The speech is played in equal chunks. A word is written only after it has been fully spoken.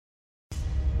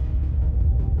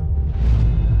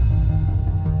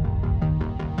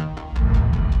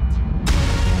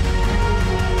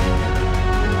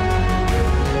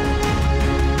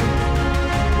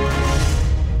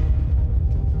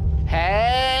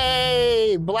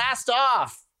blast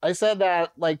off. I said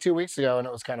that like 2 weeks ago, and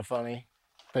it was kind of funny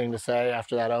thing to say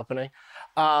after that opening.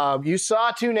 You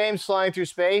saw two names flying through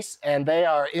space, and they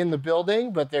are in the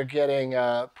building, but they're getting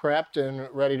prepped and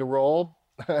ready to roll.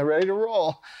 Ready to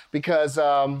roll because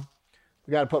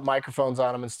we got to put microphones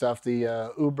on them and stuff.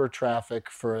 The Uber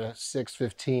traffic for a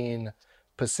 6:15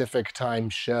 Pacific time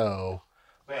show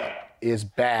is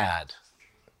bad.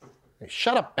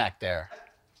 Shut up back there.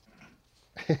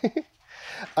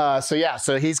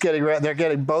 So he's getting ready.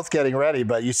 They're both getting ready,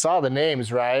 but you saw the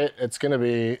names, right? It's going to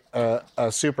be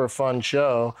a super fun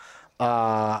show.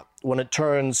 When it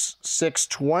turns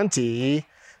 6:20,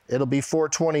 it'll be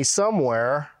 4:20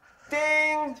 somewhere.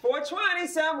 Ding! 420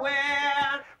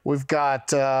 somewhere. We've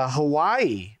got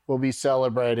Hawaii will be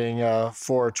celebrating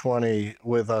 420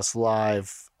 with us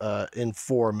live in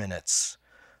 4 minutes.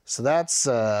 So that's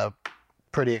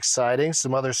pretty exciting.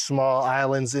 Some other small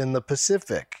islands in the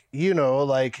Pacific,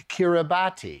 like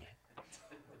Kiribati.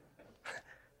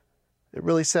 It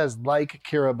really says like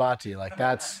Kiribati. Like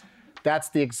that's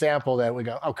the example that we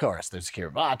go, of course, there's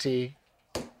Kiribati.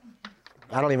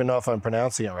 I don't even know if I'm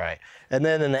pronouncing it right. And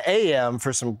then in the AM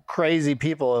for some crazy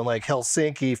people in like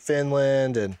Helsinki,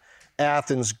 Finland, and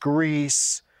Athens,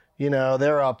 Greece,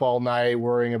 they're up all night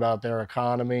worrying about their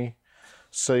economy.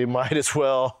 So you might as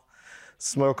well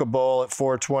smoke a bowl at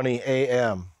 4:20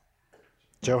 a.m.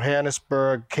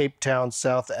 Johannesburg, Cape Town,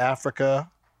 South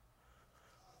Africa,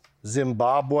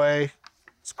 Zimbabwe.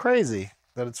 It's crazy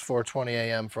that it's 4:20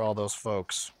 a.m. for all those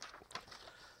folks.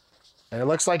 And it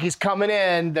looks like he's coming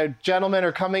in. The gentlemen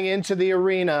are coming into the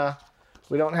arena.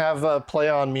 We don't have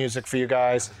play-on music for you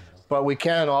guys, but we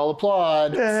can all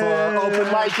applaud for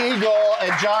Open Mike Eagle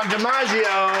and John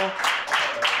DiMaggio.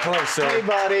 Hello, sir. Hey,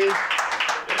 buddy.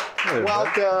 Hey,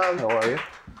 welcome. How are you?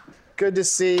 Good to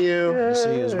see you. Good to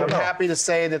see you as well. I'm happy to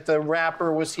say that the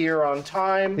rapper was here on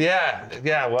time. Yeah,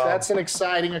 well. That's an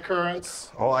exciting occurrence.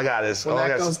 All I got is when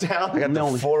that goes down. I got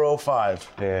the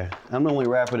 405. Yeah, I'm the only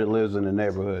rapper that lives in the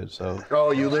neighborhood, so. Oh,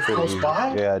 you live close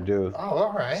by? Yeah, I do. Oh,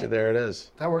 all right. See, there it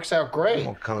is. That works out great.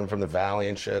 I'm coming from the valley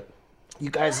and shit. You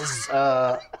guys, this is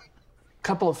a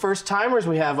couple of first timers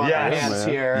we have on our hands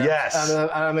here. Yes.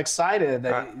 And I'm excited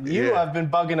that you have been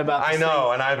bugging about this. I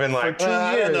know, and I've been like, for 2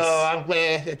 years. I don't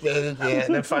know.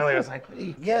 And then finally I was like,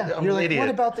 yeah. I'm You're an like, idiot. what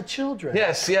about the children?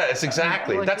 Yes,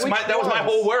 exactly. Like, that was my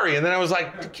ones? whole worry. And then I was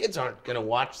like, the kids aren't gonna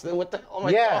watch them. What the hell am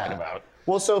I talking about?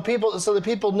 Well, so the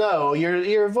people know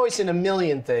you're voicing a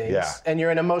million things, and you're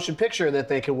in a motion picture that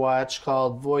they could watch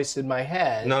called Voice in My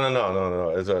Head. No.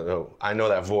 I know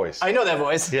that voice. I know that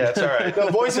voice. Yeah, it's all right. No,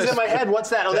 Voices in My Head. What's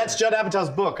that? Oh, that's Judd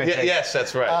Apatow's book. I think. Yes,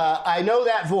 that's right. I Know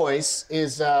That Voice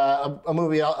is a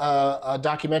movie, a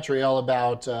documentary all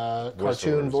about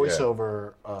cartoon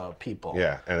voiceover people.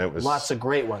 Yeah, and it was lots of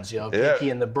great ones. Pinky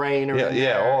and the Brain.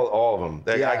 All of them.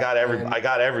 I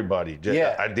got everybody.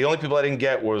 The only people I didn't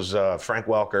get was Frank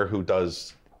Welker, who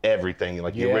does everything,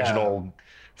 like the original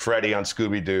Freddy on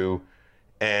Scooby-Doo,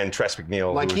 and Tress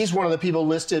MacNeille. Like he's one of the people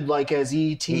listed like as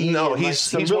E.T. No, and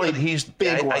he's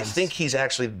big ones. I think he's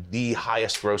actually the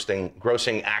highest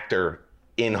grossing actor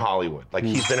in Hollywood. Like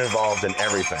he's been involved in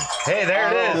everything. Hey,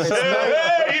 there it is.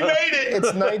 Hey, he made it.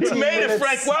 It's 19 He made minutes. it.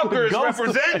 Frank Welker is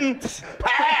representing.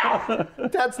 Pow!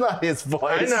 That's not his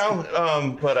voice. I know,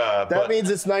 that means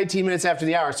it's 19 minutes after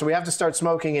the hour, so we have to start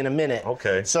smoking in a minute.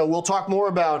 Okay. So we'll talk more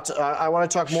about. I want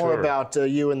to talk more about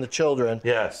you and the children.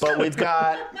 Yes. But we've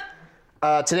got.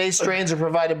 Today's strains are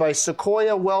provided by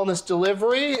Sequoia Wellness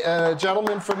Delivery. A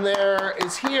gentleman from there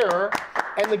is here,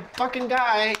 and the fucking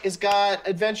guy has got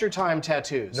Adventure Time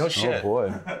tattoos. No shit. Oh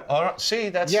boy. All right, see,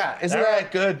 that's isn't all that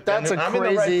right, good? That's I'm a in the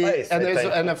right crazy. place, And I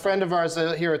think. a friend of ours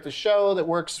here at the show that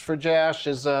works for Jash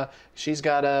is she's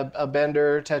got a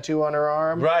Bender tattoo on her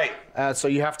arm. Right. So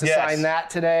you have to sign that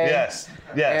today. Yes.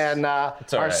 And all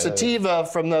our right. sativa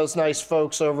from those nice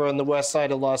folks over on the west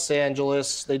side of Los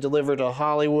Angeles. They deliver to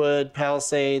Hollywood,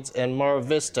 Palisades, and Mar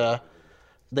Vista.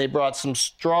 They brought some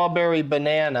strawberry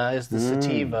banana is the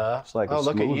sativa. It's like a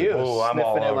look at smoothie. you. Oh, I'm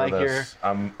all sniffing it over like this.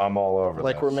 I'm all over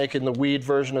like this. we're making the weed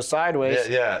version of Sideways.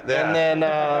 Yeah. And then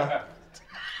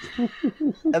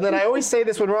and then I always say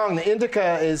this one wrong. The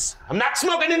indica is. I'm not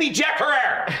smoking any Jack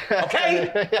Herrera,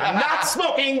 okay? I'm not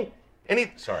smoking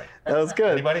any. Sorry. That was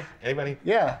good. Anybody?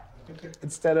 Yeah.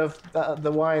 Instead of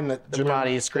the wine that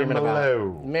Jamadi is screaming about.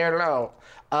 Merlot.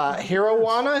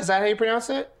 Herowana, is that how you pronounce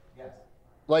it? Yes.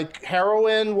 Like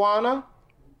heroin wana?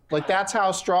 Like that's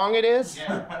how strong it is?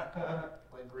 Yeah.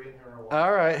 Like green heroin.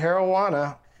 All right,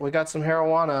 Herowana. We got some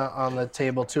marijuana on the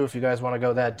table too. If you guys want to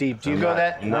go that deep, do you go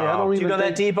that? No. I don't Do you go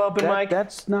that deep, open mic?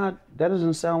 That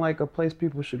doesn't sound like a place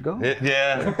people should go.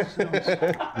 Yeah.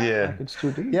 Yeah. It's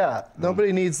too deep. Yeah,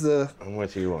 nobody needs the. I'm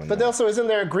with you on But that. also, isn't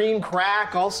there a green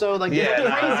crack? Also, like Yeah,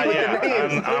 you're crazy with the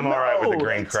names. I'm all right with the No.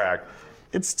 green crack.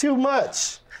 It's too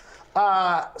much.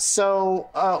 So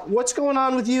what's going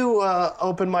on with you,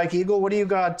 Open Mike Eagle? What do you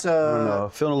got? Feeling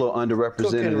a little underrepresented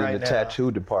Cooking in right the now.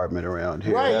 tattoo department around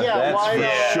here. Right, yeah, That's why for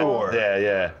not? sure.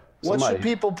 Yeah. what should somebody-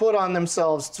 people put on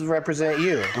themselves to represent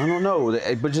you? I don't know,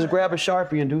 but just grab a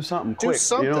Sharpie and do something Do quick.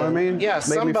 something. You know what I mean? Yeah, Make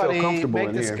somebody me feel comfortable make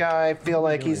in this here. guy feel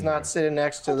like he's not sitting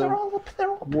next to the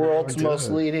world's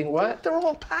most leading. What? They're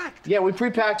all packed. Yeah, we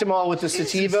pre-packed them all with the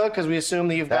sativa because we assume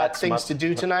that you've got That's things my- to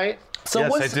do tonight. So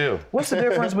Yes, what's, I do. What's the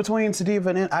difference between sativa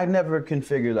and I never can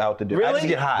figure out the difference. I Really? just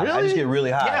get high. I Really? just get really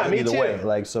high. Yeah, me either too. way.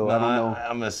 Like so, I don't know.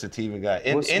 I'm a sativa guy.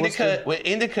 What's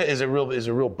Indica is a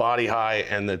real body high,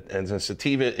 and the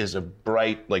sativa is a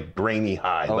bright, like brainy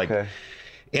high. Like Okay.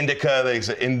 indica, there's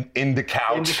indica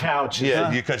couch. Indica-couch.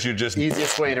 Yeah, because you're just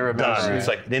Easiest way to remember. done. it. It's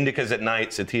like indica's at night,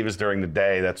 sativas during the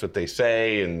day. That's what they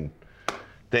say, and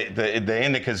the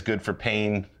indica's good for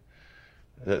pain.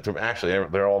 Actually,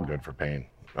 they're all good for pain.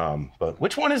 But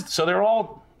which one is? So they're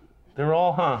all, They're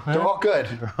all good.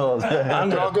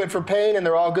 They're all good for pain, and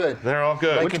they're all good. They're all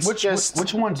good. Like it's just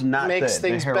Which one's not makes that?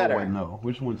 things the better. heroin, no.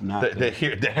 Which one's not the that?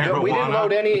 marijuana. we didn't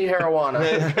load any marijuana.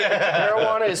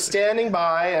 Marijuana is standing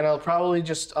by, and I'll probably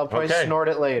Okay. snort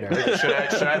it later. Should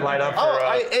I light up for? Oh,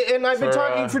 I've been for,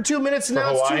 talking for 2 minutes, and for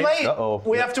now it's too Hawaii? late. Uh-oh.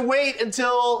 We have to wait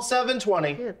until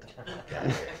 7:20.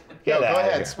 Go outta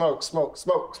ahead, here. smoke.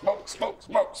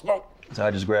 So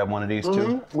I just grab one of these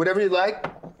too. Whatever you like.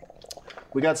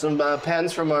 We got some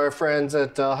pens from our friends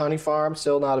at Honey Farm,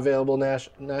 still not available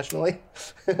nationally,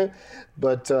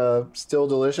 but still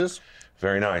delicious.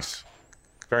 Very nice.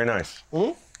 Very nice.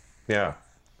 Yeah.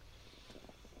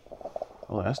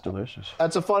 Oh, that's delicious.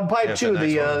 That's a fun pipe That's too, a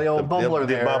nice one. the old bubbler the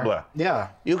there. bubbler. Yeah.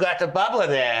 You got the bubbler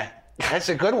there. That's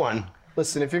a good one.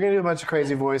 Listen, if you're gonna do a bunch of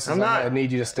crazy voices, I'm not. gonna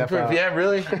need you to step out. Yeah,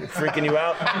 really? Freaking you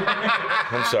out?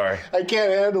 I'm sorry. I can't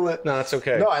handle it. No, it's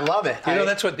okay. No, I love it. You know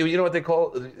that's what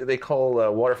they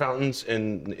call water fountains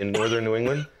in northern New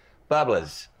England?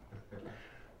 Bubblers.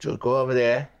 So go over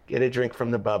there, get a drink from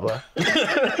the bubbler.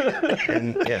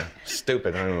 And yeah,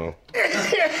 stupid. I don't know.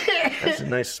 That's a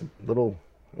nice little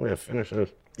way to finish this.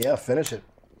 Yeah, finish it.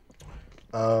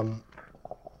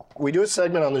 We do a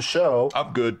segment on the show.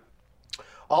 I'm good.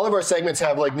 All of our segments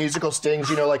have like musical stings.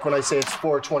 You know, like when I say it's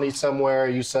 4:20 somewhere,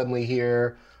 you suddenly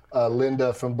hear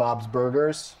Linda from Bob's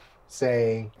Burgers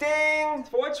saying, Ding,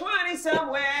 420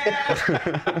 somewhere.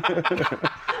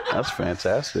 That's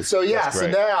fantastic. so yeah, That's so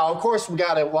great. now, of course,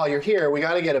 while you're here, we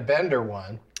got to get a Bender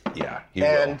one. Yeah, you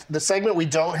And will. the segment we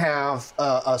don't have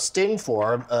a sting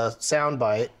for, a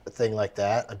soundbite, a thing like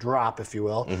that, a drop, if you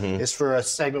will, is for a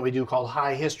segment we do called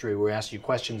High History, where we ask you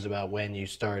questions about when you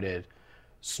started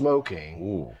smoking.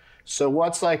 Ooh. So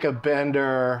what's like a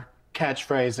Bender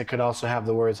catchphrase that could also have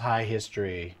the words high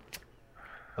history?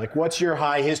 Like, what's your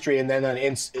high history, and then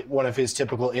one of his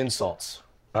typical insults?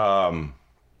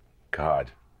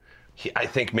 God. I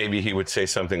think maybe he would say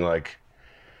something like,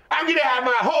 I'm going to have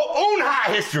my whole own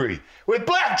high history with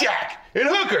blackjack and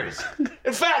hookers.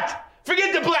 In fact,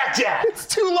 forget the blackjack. It's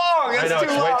too long. I It's know, too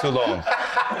it's long. way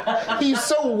too long. He's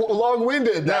so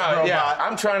long-winded, that robot. Yeah,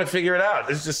 I'm trying to figure it out.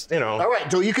 It's just, All right,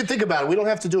 Joe, you can think about it. We don't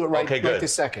have to do it right, Okay, right good.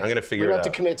 this second. I'm gonna figure We don't it have to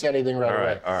out. commit to anything right All away.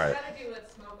 right, all right. Gotta do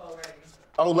Let's Smoke Already.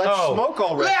 Oh, let's smoke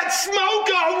already. Let's smoke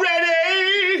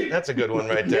already. That's a good one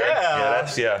right there.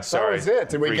 Yeah. Sorry. was it.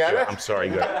 Did we Freaked get you it? out. I'm sorry,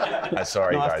 guys. I'm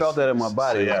sorry, No, guys. I felt that in my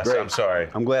body. So, It was yes, great. I'm sorry.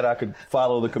 I'm glad I could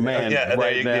follow the command Yeah,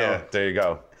 right now. there you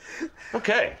go.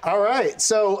 Okay. All right.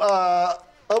 So,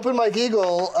 Open Mike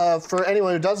Eagle, for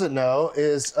anyone who doesn't know,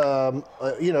 is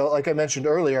like I mentioned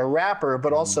earlier, a rapper,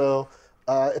 but also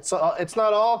it's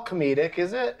not all comedic,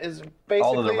 is it? Is it basically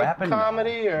All of the rapping?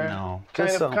 comedy or No. kind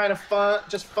Just of some. fun,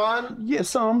 just fun? Yeah,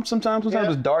 sometimes Yeah.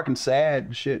 it's dark and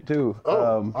sad shit too.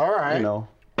 Oh, all right. You know,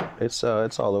 it's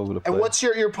all over the place. And what's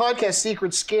your podcast,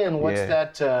 Secret Skin? What's Yeah.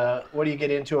 that? What do you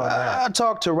get into on that? I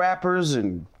talk to rappers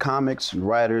and comics and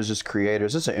writers, just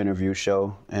creators. It's an interview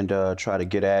show, and try to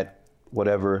get at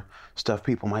whatever stuff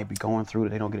people might be going through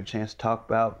that they don't get a chance to talk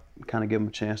about. Kind of give them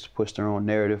a chance to push their own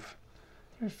narrative.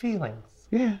 Your feelings.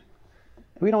 Yeah,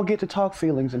 we don't get to talk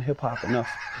feelings in hip hop enough.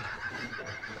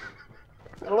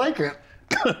 I like it.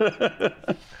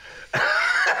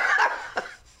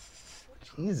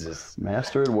 Jesus.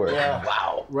 Master at work. Yeah.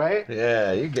 Wow. Right?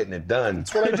 Yeah, you're getting it done.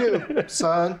 That's what I do,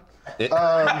 son.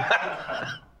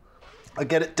 I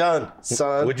get it done,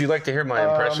 son. Would you like to hear my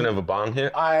impression of a bong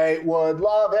hit? I would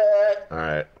love it. All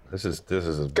right. This is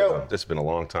Go. This has been a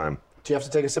long time. Do you have to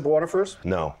take a sip of water first?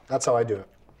 No. That's how I do it.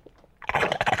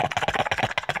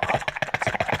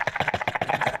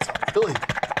 Billy,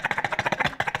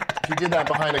 if you did that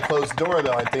behind a closed door,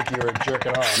 though, I think you were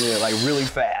jerking off. Yeah, like really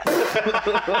fast.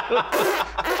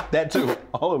 That too,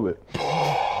 all of it.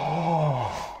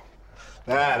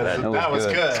 That was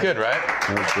good. It's good, right?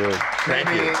 That was good. Thank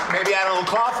you. Maybe add a little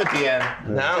cough at the end.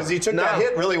 No, Because you took that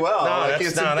hit really well. No, Like,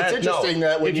 it's it's interesting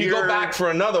that when if you go you're back for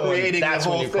another one, creating that's the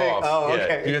when whole you thing. cough. Oh, Yeah,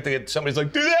 okay. you have to get somebody's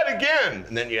like, do that again,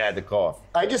 and then you add the cough.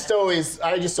 I just always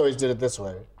did it this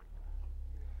way.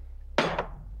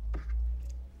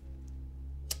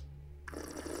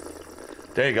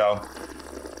 There you go.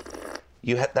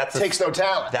 That's Takes no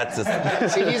talent. That's a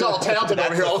See, he's all talented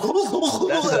over here.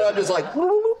 And I'm just like,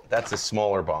 that's a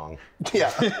smaller bong.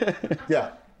 yeah,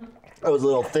 yeah. I was a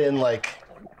little thin, like.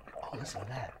 Oh, listen to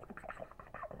that.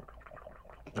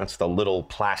 That's the little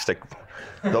plastic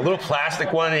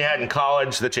one you had in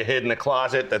college that you hid in the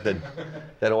closet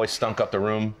that always stunk up the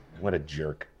room. What a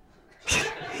jerk.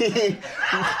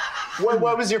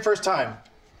 What was your first time?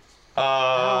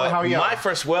 How young?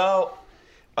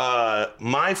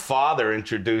 My father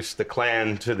introduced the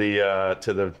Klan to the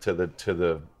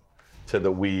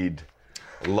weed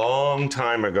a long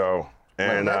time ago.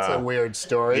 And that's a weird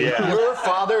story. yeah. Your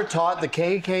father taught the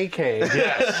KKK.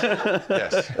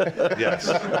 Yes.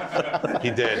 He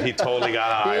did. He totally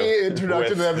got high. He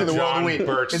introduced them to the world of weed.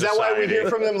 Birch Is that why we Society. hear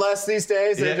from them less these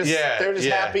days? They're just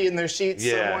happy in their sheets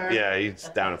somewhere. Yeah, he's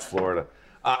down in Florida.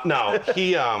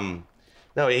 He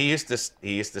used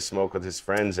to smoke with his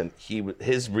friends, and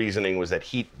his reasoning was that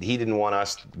he didn't want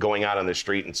us going out on the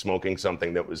street and smoking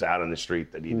something that was out on the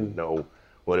street that he didn't know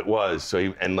what it was.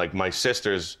 So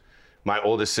my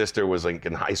oldest sister was like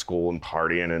in high school and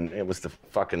partying, and it was the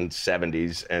fucking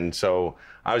 70s, and so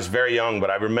I was very young,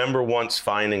 but I remember once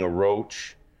finding a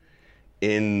roach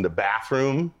in the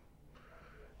bathroom,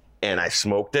 and I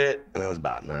smoked it, and I was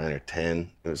about 9 or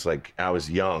 10. It was like I was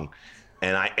young,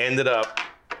 and I ended up.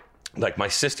 Like, my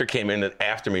sister came in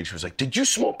after me, and she was like, did you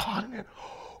smoke pot in there?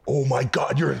 Oh, my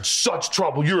God, you're in such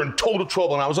trouble. You're in total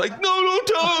trouble. And I was like, no, don't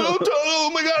tell her, don't tell her.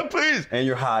 Oh, my God, please. And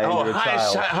you're high, and you're a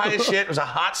child. High as shit. It was a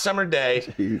hot summer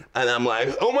day. And I'm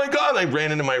like, oh, my God. And I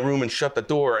ran into my room and shut the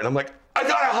door. And I'm like, I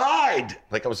got to hide.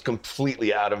 Like, I was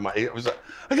completely out of I got to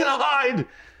hide.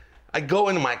 I go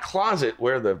into my closet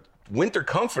where the winter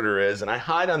comforter is, and I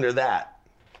hide under that.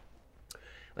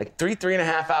 Like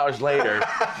 3.5 hours later,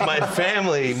 my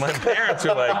parents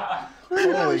were like,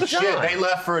 Holy shit, they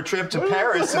left for a trip to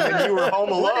Paris and then you were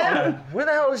home alone. Where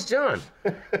the hell is John?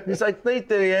 He's like,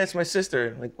 he asked my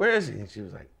sister, like, where is he? And she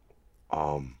was like,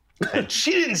 and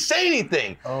she didn't say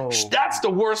anything. Oh. That's the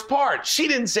worst part. She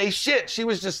didn't say shit. She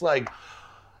was just like,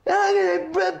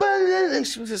 and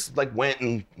she was just like, went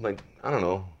and like, I don't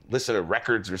know, listened to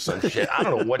records or some shit. I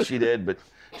don't know what she did, but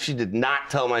she did not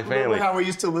tell my family. Remember how we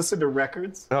used to listen to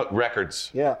records? Oh,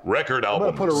 records. Yeah. Record albums.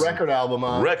 I'm gonna put a record album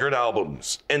on. Record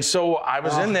albums. And so I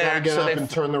was in there. Gotta get so up and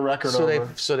turn the record over.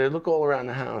 So they look all around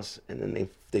the house, and then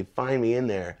they find me in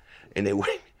there, and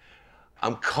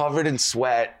I'm covered in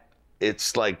sweat.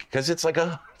 It's like, because it's like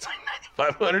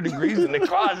 9,500 degrees in the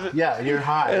closet. Yeah, you're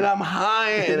high. And I'm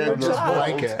high, and I'm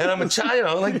a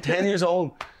child, like 10 years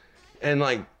old, and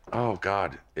like, oh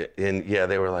God. And yeah,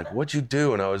 they were like, what'd you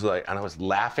do? And I was like, and I was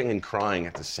laughing and crying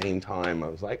at the same time. I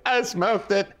was like, I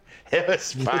smoked it. It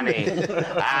was funny. It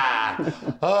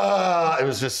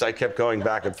was just, I kept going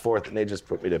back and forth, and they just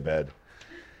put me to bed.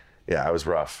 Yeah, it was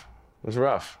rough. It was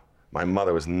rough. My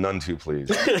mother was none too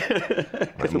pleased.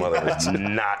 My mother was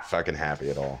not fucking happy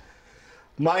at all.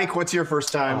 Mike, what's your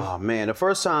first time? Oh man, the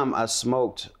first time I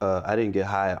smoked, I didn't get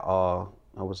high at all.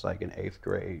 I was like in 8th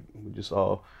grade.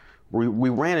 We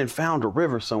ran and found a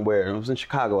river somewhere. It was in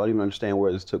Chicago. I didn't even understand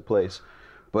where this took place.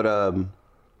 But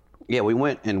yeah, we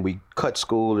went and we cut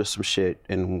school or some shit,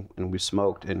 and we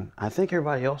smoked. And I think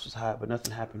everybody else was high, but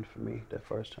nothing happened for me that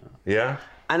first time. Yeah?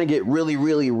 I didn't get really,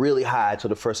 really, really high till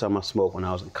the first time I smoked when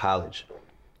I was in college.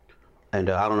 And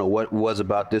I don't know what it was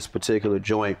about this particular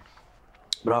joint,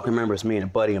 but all I can remember is me and a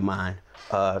buddy of mine.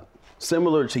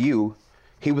 Similar to you,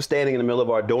 he was standing in the middle of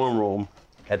our dorm room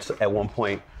at one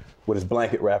point, with his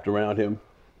blanket wrapped around him,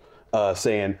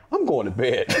 saying, I'm going to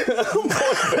bed.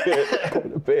 I'm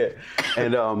going to bed.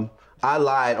 And I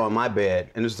lied on my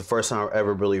bed, and this is the first time I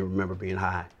ever really remember being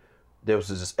high. There was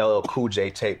this LL Cool J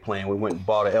tape playing. We went and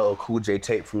bought a LL Cool J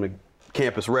tape from the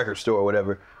campus record store or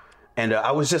whatever. And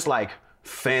I was just like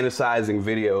fantasizing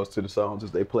videos to the songs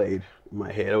as they played in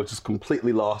my head. I was just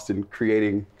completely lost in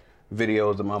creating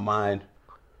videos in my mind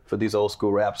for these old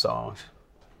school rap songs.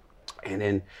 And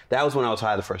then that was when I was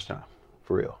high the first time,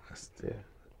 for real. Yeah.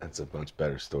 That's a much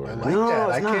better story. I like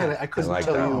that. I couldn't like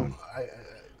tell that you one.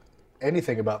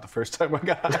 anything about the first time I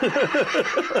got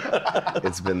it.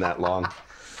 It's been that long.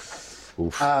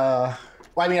 Oof. Well,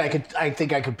 I mean, I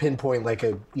think I could pinpoint like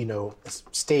a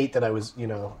state that I was,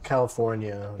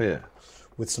 California. Yeah.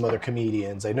 With some other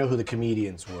comedians. I know who the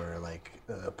comedians were, like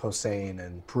Posehn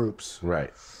and Proops.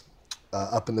 Right.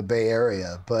 Up in the Bay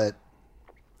Area. But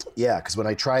yeah, because when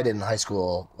I tried it in high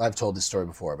school, I've told this story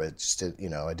before, but it just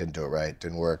did, I didn't do it right,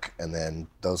 didn't work. And then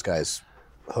those guys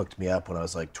hooked me up when I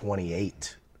was like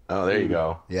 28. Oh, there you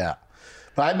go. Yeah.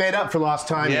 But I made up for lost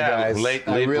time, Yeah, you guys. late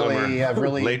I've bloomer.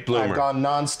 Late bloomer. I've gone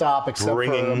nonstop except for a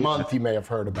Bringing- month you may have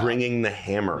heard about. Bringing the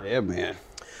hammer. Yeah, man.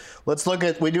 Let's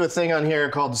we do a thing on here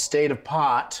called the State of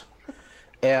Pot.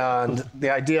 And the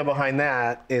idea behind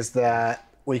that is that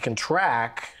we can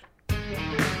track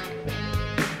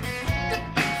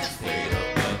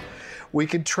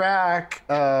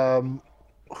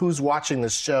who's watching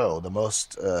this show the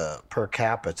most per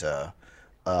capita.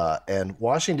 And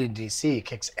Washington, D.C.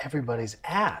 kicks everybody's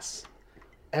ass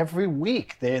every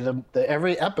week.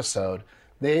 Every episode,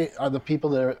 they are the people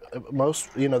that are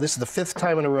most, this is the 5th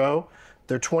time in a row.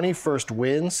 Their 21st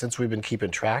win since we've been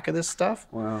keeping track of this stuff.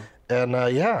 Wow. And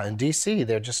in D.C.,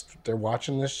 they're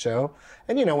watching this show.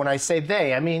 And, when I say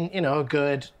they, I mean, a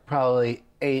good probably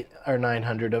 800 or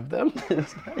 900 of them.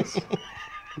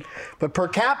 But per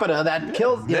capita, that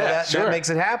kills, that makes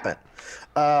it happen.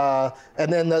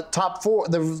 And then the top 4,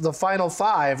 the final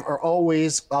 5 are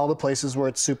always all the places where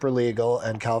it's super legal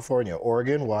and California.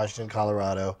 Oregon, Washington,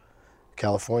 Colorado,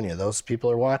 California. Those people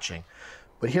are watching.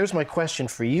 But here's my question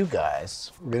for you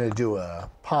guys. We're going to do a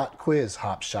pot quiz,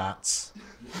 Hop Shots.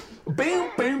 The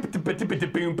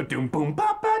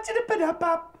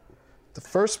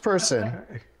first person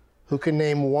who can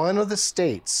name one of the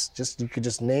states, you could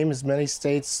just name as many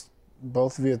states,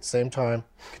 both of you at the same time.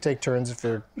 You could take turns if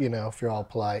you're all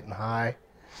polite and high.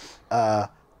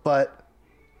 But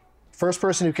first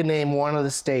person who can name one of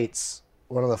the states,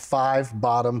 one of the 5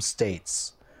 bottom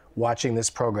states watching this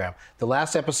program. The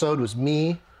last episode was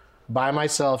me by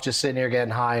myself just sitting here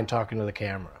getting high and talking to the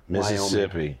camera.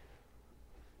 Mississippi.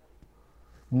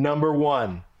 Number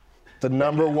 1. The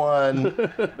number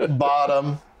 1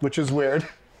 bottom, which is weird.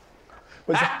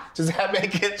 Does that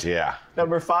make it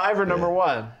number 5 or number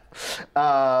 1?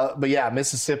 But yeah,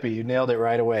 Mississippi, you nailed it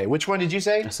right away. Which one did you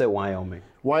say? I said Wyoming.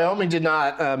 Wyoming did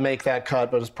not make that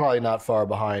cut, but it's probably not far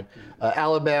behind.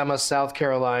 Alabama, South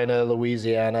Carolina,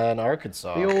 Louisiana, and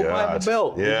Arkansas. The old Bible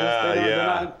Belt.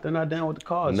 Yeah, They're not down with the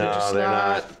cause. No, they're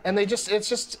not. And it's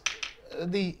just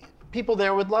the people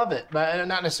there would love it.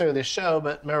 Not necessarily this show,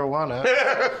 but marijuana.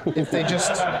 If they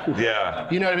just,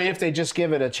 you know what I mean? If they just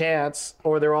give it a chance,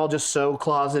 or they're all just so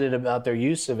closeted about their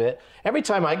use of it. Every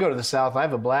time I go to the South, I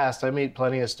have a blast. I meet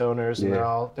plenty of stoners, and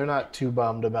they're not too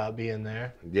bummed about being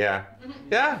there. Yeah.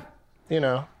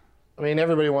 I mean,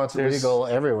 everybody wants it legal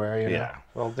everywhere. Yeah.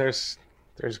 Well, there's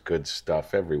good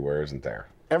stuff everywhere, isn't there?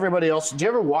 Everybody else. Have you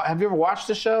ever watched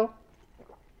the show?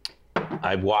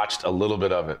 I've watched a little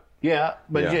bit of it. Yeah,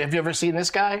 but have you ever seen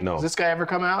this guy? No. Has this guy ever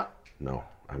come out? No.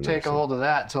 Take a hold of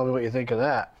that. Tell me what you think of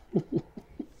that.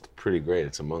 It's pretty great.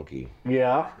 It's a monkey.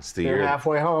 Yeah. It's the You're year.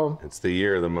 halfway home. It's the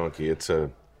year of the monkey. It's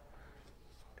a.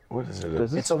 What is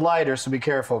it? It's a lighter, so be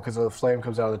careful because the flame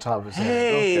comes out of the top of his head.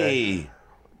 Hey. Okay.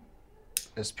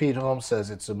 As Pete Holmes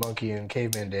says, it's a monkey in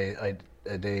caveman days.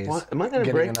 What? Am I gonna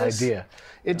getting break an this? idea.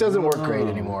 It doesn't work great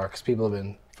anymore because people have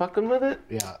been Fucking with it?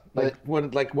 Yeah. Like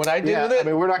what I did Yeah, with it? I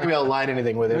mean, we're not going to be able to light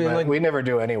anything with it, mean, but like- we never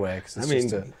do anyway. 'Cause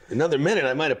it's just another minute,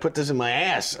 I might have put this in my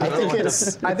ass. I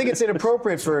think it's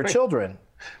inappropriate for children.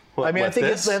 I mean, I think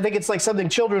it's like something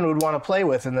children would want to play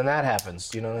with, and then that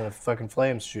happens. You know, the fucking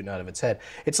flames shooting out of its head.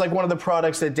 It's like one of the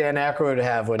products that Dan Aykroyd would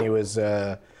have when he was,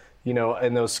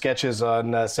 in those sketches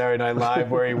on Saturday Night Live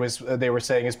where he was. They were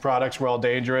saying his products were all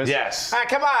dangerous. Yes. Ah,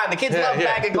 come on, the kids love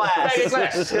bag of glass. Bag of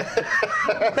glass.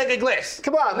 Bag of glass.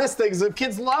 Come on, this thing's the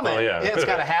kids love it. Oh, yeah. It's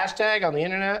got a hashtag on the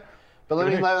internet. But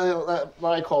let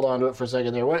Mike hold on to it for a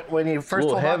second there. When you first a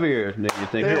little told heavier than you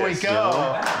think. there it we is, go. you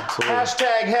know? It's a little-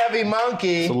 Hashtag heavy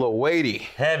monkey. It's a little weighty.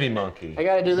 Heavy monkey. I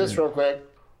gotta do this real quick.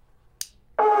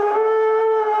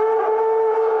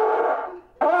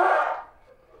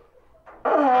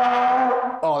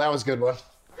 Oh, that was a good one.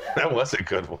 That was a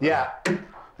good one. Yeah.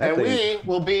 And we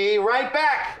will be right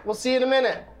back. We'll see you in a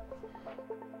minute.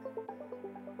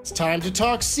 It's time to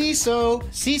talk CISO.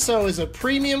 CISO is a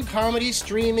premium comedy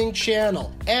streaming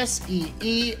channel.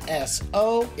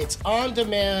 SEESO. It's on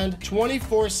demand,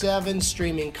 24/7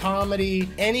 streaming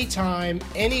comedy, anytime,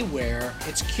 anywhere.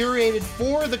 It's curated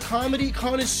for the comedy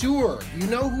connoisseur. You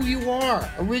know who you are.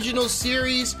 Original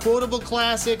series, quotable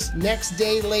classics, next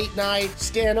day late night,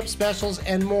 stand-up specials,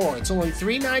 and more. It's only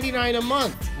 $3.99 a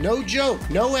month. No joke.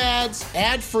 No ads,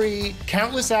 ad-free,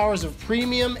 countless hours of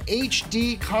premium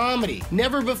HD comedy.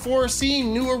 Never before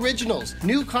seen new originals.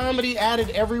 New comedy added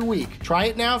every week. Try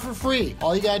it now for free.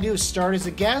 All you gotta do is start as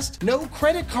a guest. No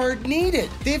credit card needed.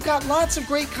 They've got lots of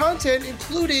great content,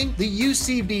 including the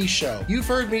UCB show. You've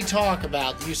heard me talk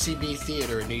about the UCB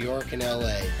Theater in New York and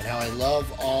LA and how I love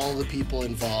all the people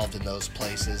involved in those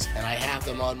places, and I have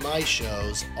them on my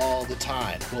shows all the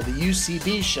time. Well, the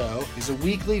UCB show is a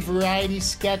weekly variety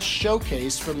sketch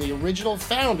showcase from the original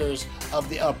founders of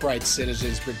the Upright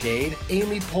Citizens Brigade,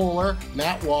 Amy Poehler,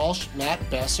 Matt Walsh, Matt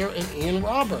Besser, and Ian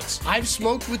Roberts. I've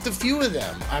smoked with a few of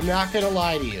them. I'm not gonna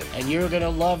lie to you. And you're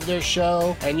gonna love their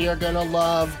show, and you're gonna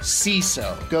love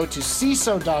CISO. Go to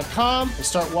CISO.com and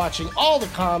start watching all the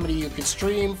comedy you can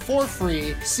stream for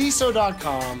free.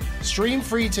 CISO.com. Stream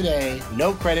free today.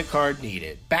 No credit card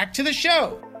needed. Back to the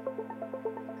show.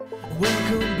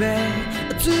 Welcome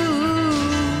back to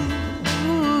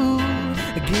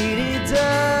Get It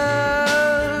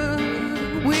Done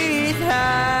with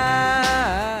High.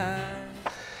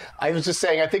 I was just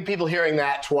saying, I think people hearing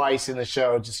that twice in the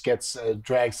show just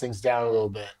drags things down a little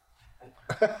bit.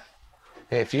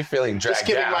 Hey, if you're feeling dragged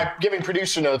Just giving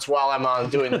producer notes while I'm on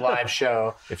doing the live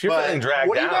show. If you're feeling dragged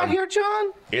what down, do you got here,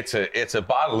 John? It's a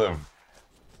bottle of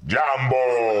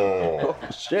Jumbo.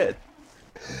 Shit.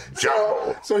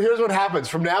 So here's what happens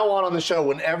from now on the show.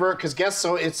 Whenever, because guests,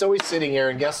 so it's always sitting here,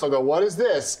 and guests will go, "What is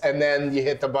this?" And then you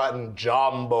hit the button,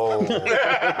 Jumbo.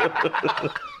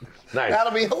 Nice.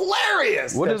 That'll be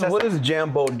hilarious. What does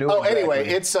Jambo do? Oh, anyway,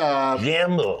 exactly? it's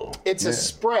Jambo. It's a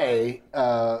spray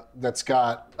that's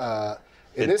got.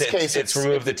 In this case, it's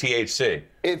removed the THC.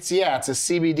 It's a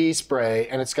CBD spray,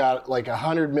 and it's got like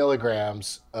 100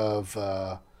 milligrams of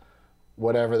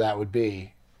whatever that would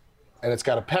be, and it's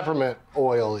got a peppermint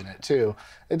oil in it too.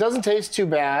 It doesn't taste too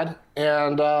bad,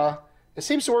 and it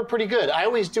seems to work pretty good. I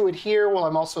always do it here while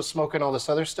I'm also smoking all this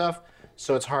other stuff,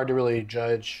 so it's hard to really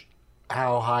judge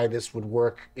how high this would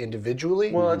work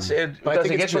individually. Well, it doesn't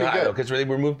get you high good. because they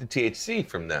removed the THC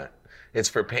from that. It's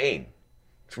for pain.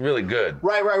 It's really good.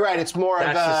 Right. It's more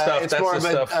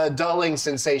of a dulling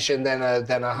sensation than a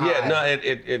high. Yeah, no,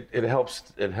 it helps.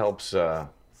 It helps.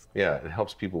 It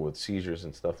helps people with seizures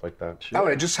and stuff like that. Oh,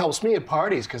 and it just helps me at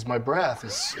parties because my breath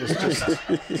is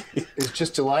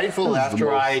just delightful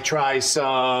after I try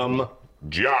some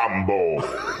Jumbo.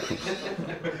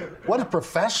 What a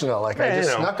professional! I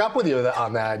just snuck up with you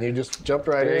on that, and you just jumped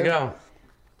right in. There you go.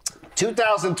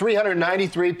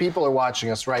 2,393 people are watching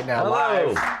us right now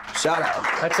live. Shout out.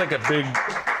 That's like a big.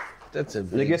 That's a.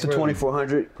 When it gets to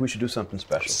 2,400, we should do something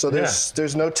special. So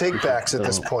there's no takebacks at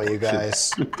this point, you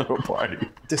guys. No party.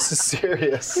 This is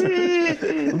serious.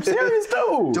 I'm serious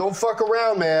though. Don't fuck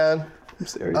around, man. I'm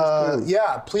serious.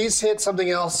 Yeah, please hit something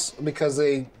else because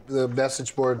the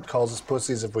message board calls us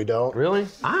pussies if we don't. Really?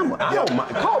 I don't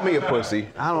mind. Call me a pussy.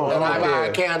 I don't. And I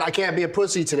don't I can't be a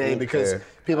pussy today because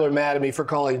people are mad at me for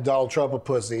calling Donald Trump a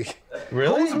pussy.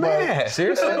 Really? Who's mad?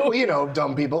 Seriously? Well, you know,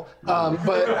 dumb people.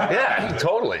 But Yeah,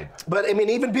 totally. But I mean,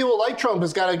 even people like Trump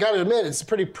has got to admit it's a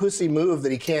pretty pussy move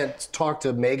that he can't talk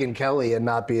to Megyn Kelly and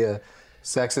not be a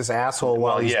sexist asshole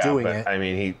while he's doing it. I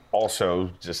mean, he also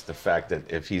just the fact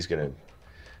that if he's gonna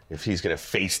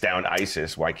face down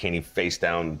ISIS, why can't he face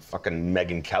down fucking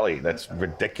Megyn Kelly? That's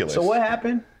ridiculous. So what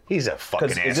happened? He's a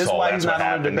fucking asshole. Is this why he's That's not what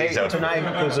on the happened. debate tonight?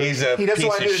 He doesn't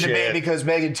want to do the debate shit. because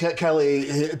Megyn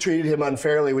Kelly treated him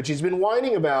unfairly, which he's been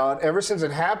whining about ever since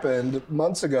it happened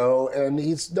months ago, and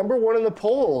he's number one in the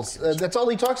polls. That's all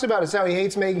he talks about is how he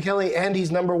hates Megyn Kelly, and he's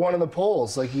number one in the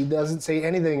polls. Like, he doesn't say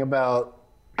anything about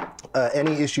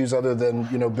any issues other than,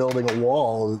 building a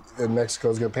wall, and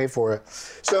Mexico's going to pay for it.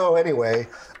 So anyway,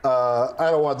 I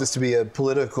don't want this to be a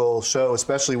political show,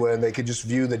 especially when they could just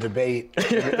view the debate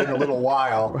in a little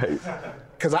while. Right.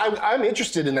 Because I'm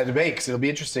interested in that debate because it'll be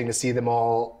interesting to see them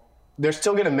all. They're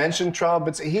still going to mention Trump.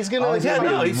 He's going to he's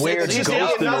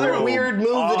another weird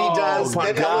move that he does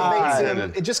that elevates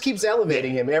him. It just keeps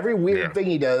elevating him. Every weird thing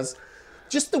he does.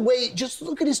 Just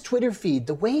look at his Twitter feed.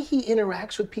 The way he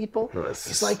interacts with people,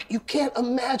 it's like you can't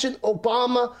imagine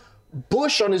Obama,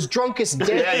 Bush on his drunkest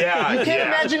day. You can't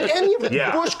imagine any of it.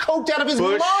 Bush coked out of his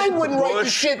mind wouldn't write the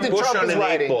shit that Trump is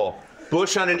writing.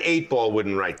 Bush on an 8-ball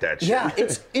wouldn't write that shit. Yeah,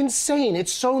 it's insane.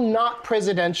 It's so not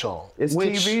presidential. It's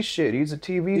TV shit. He's a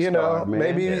TV you star, know, man.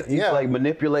 maybe- He's yeah. like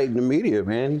manipulating the media,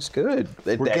 man. He's good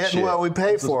at We're that getting shit. what we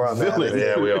pay for on that.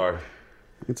 Yeah, we are.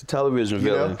 It's a television You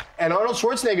know? villain. And Arnold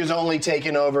Schwarzenegger's only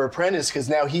taken over Apprentice because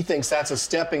now he thinks that's a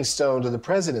stepping stone to the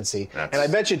presidency. And I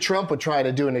bet you Trump would try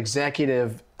to do an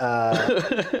executive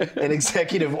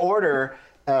order,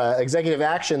 executive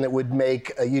action that would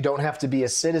make you don't have to be a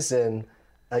citizen,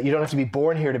 you don't have to be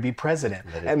born here to be president.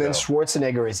 And then go.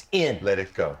 Schwarzenegger is in. Let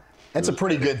it go. That's a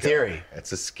pretty good theory.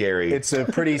 That's a scary. It's a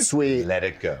pretty sweet. Let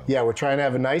it go. Yeah, we're trying to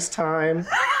have a nice time.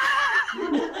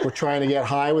 We're trying to get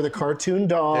high with a cartoon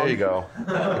dog. There you go.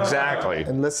 Exactly.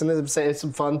 And listen to them say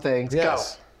some fun things.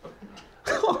 Yes.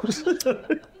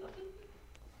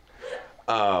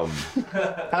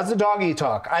 How's the doggy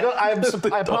talk? I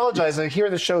apologize. I hear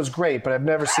the show's great, but I've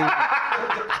never seen.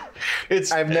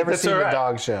 I've never That's seen all the right.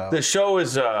 dog show. The show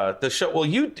is the show. Well,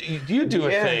 you do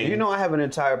a Yeah, thing. you know, I have an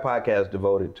entire podcast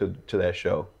devoted to that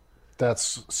show.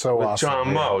 That's so with awesome.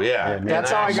 John Moe, yeah.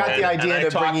 That's how I got the idea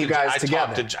to bring you guys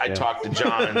together. I talked to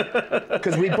John.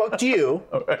 Because we booked you,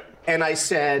 and I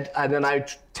said, and then I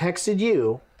texted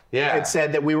you. Yeah. And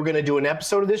said that we were going to do an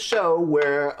episode of this show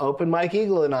where Open Mike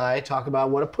Eagle and I talk about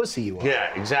what a pussy you are.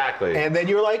 Yeah, exactly. And then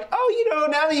you were like, oh, you know,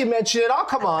 now that you mention it, I'll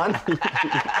come on.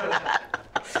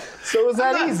 So it was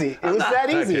that easy. It was that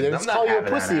easy. fucking- They I'm just not call you a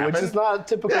having that pussy, which happen. is not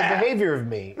typical behavior of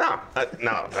me.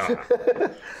 no.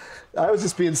 I was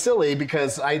just being silly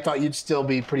because I thought you'd still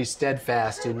be pretty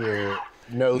steadfast in your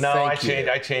no, No, thank you.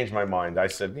 I changed my mind. I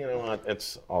said, you know what,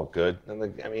 it's all good.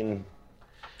 And I mean,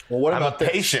 Well, what I'm about this?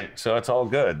 patient, so it's all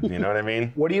good. You know what I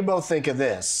mean? What do you both think of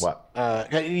this? What?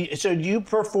 So do you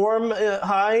perform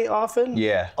high often?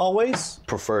 Yeah. Always?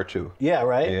 Prefer to. Yeah,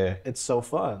 right? Yeah. It's so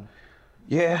fun.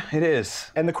 Yeah, it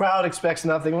is. And the crowd expects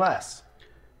nothing less.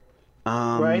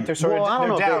 Right? They're sort Well, of I don't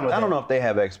know. down with I don't it. know if they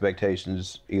have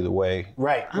expectations either way.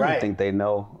 Right, I don't right. think they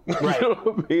know. Right. You know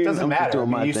what I mean? Doesn't I'm just matter. I doing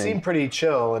mean, my you thing. seem pretty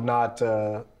chill and not,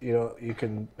 you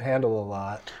can handle a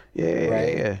lot. Yeah,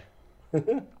 right?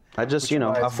 yeah. I just, you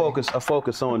know, I reminds me.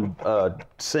 focus on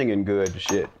singing good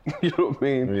shit. You know what I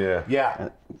mean? Yeah. Yeah,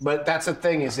 but that's the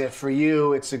thing is that for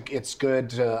you, it's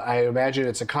good. I imagine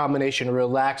it's a combination of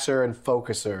relaxer and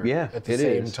focuser. Yeah, at the it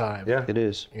same is. time. Yeah. It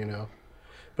is. You know,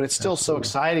 but it's still so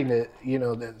exciting to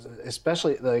that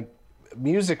especially like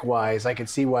music-wise. I can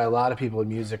see why a lot of people in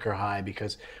music are high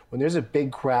because when there's a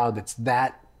big crowd that's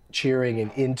that cheering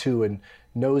and into and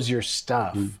knows your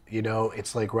stuff,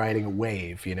 it's like riding a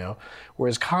wave,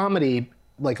 Whereas comedy,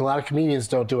 like a lot of comedians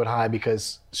don't do it high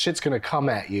because shit's gonna come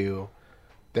at you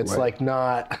that's like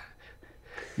not,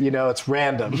 it's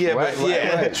random. Yeah,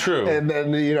 but true. And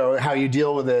then, how you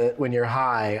deal with it when you're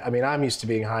high. I mean, I'm used to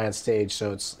being high on stage,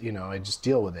 so it's, I just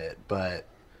deal with it, but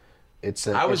it's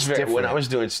I was it's when I different. was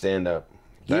doing stand-up.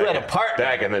 You had a partner.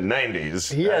 back in the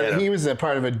 '90s. He was a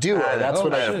part of a duo. That's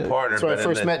when I had a partner. that's when I but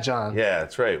first then- met John. Yeah,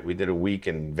 that's right. We did a week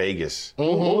in Vegas.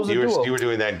 Mm-hmm. What was the duo? You were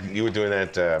doing that. You were doing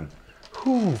that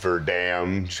Hoover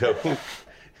Dam show.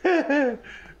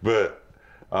 But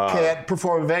Can't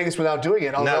perform in Vegas without doing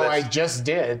it, although I that's- just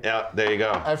did. yeah, there you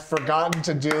go. I've forgotten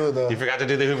to do You forgot to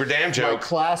do the Hoover Dam my joke.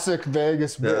 classic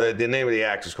Vegas bit. The name of the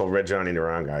act is called Red Johnny the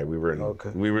Round Guy. We were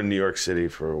in New York City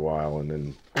for a while, and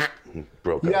then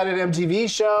broke You up. had an MTV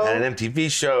show. Had an MTV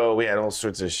show. We had all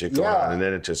sorts of shit going Yeah. on, and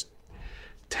then it just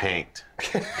tanked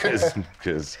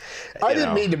because I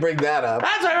didn't mean to bring that up.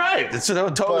 That's all right. It's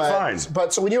totally fine.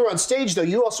 But so when you were on stage, though,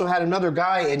 you also had another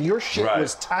guy, and your shit Right.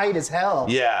 was tight as hell.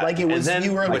 Yeah, like it and was. then-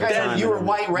 You were but then- you were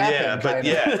white rapping. Yeah, but kind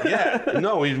of. yeah.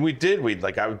 No, we did. I would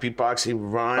beatbox, he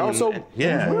would rhyme. Oh, so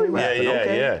yeah, really rapping, yeah,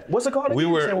 okay. yeah. What's it called We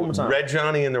again? were Say it one more time. Red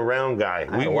Johnny and the Round Guy.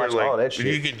 We were watched like, all that shit.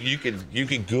 you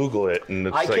could Google it, and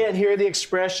it's I like, can't hear the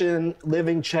expression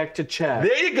 "living check to check"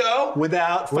 There you go.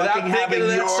 without Without fucking thinking having of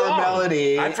that your song.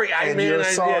 melody I forgot- and man, your I-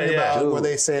 song yeah, yeah. about where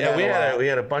they say Yeah, that. a lot. we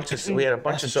had a bunch of songs.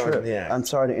 Trip. I'm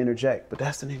sorry to interject, but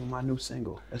that's the name of my new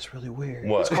single. That's really weird.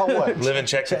 What? called what? Living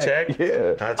check to check.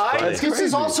 Yeah. That's funny. This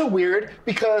is also weird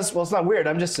because, well, it's not weird.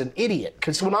 I'm just an idiot.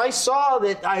 Because when I saw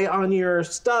that on your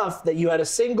stuff that you had a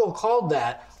single called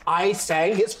that, I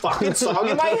sang his fucking song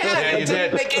in my head. Yeah, I you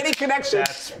didn't did. make any connection.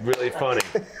 That's really funny.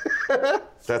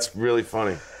 That's really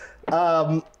funny.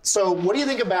 So what do you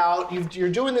think about, you're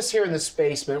doing this here in this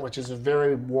basement, which is a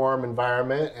very warm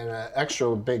environment and an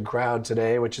extra big crowd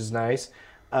today, which is nice.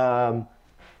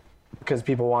 Because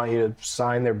people want you to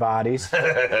sign their bodies.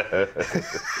 But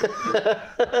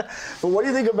what do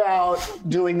you think about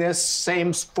doing this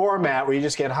same format where you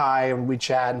just get high and we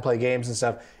chat and play games and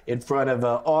stuff in front of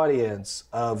an audience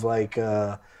of like,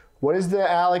 what is the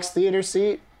Alex Theater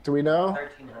seat? Do we know?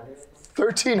 1300.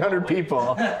 1,300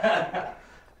 people.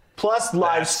 Plus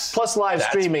live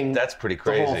streaming. That's pretty the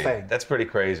crazy. whole thing. That's pretty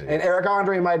crazy. And Eric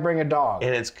Andre might bring a dog.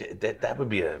 And that would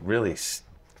be a really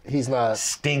He's not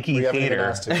stinky we haven't even theater.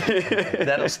 asked him.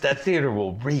 That theater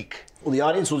will reek. Well, the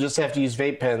audience will just have to use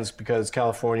vape pens because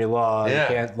California law, Yeah. you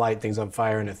can't light things on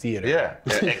fire in a theater. Yeah.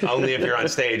 Only if you're on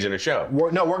stage in a show. We're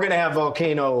going to have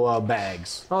volcano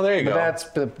bags. Oh, there you go.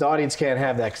 But the audience can't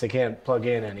have that because they can't plug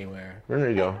in anywhere. There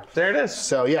you go. There it is.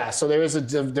 So yeah, so there is a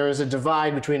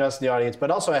divide between us and the audience, but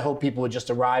also I hope people would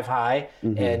just arrive high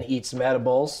and eat some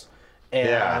edibles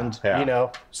and Yeah.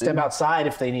 step outside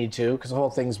if they need to, because the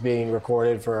whole thing's being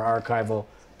recorded for archival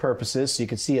purposes, so you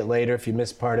can see it later if you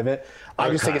missed part of it. I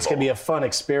just think it's going to be a fun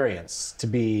experience to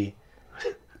be.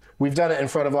 We've done it in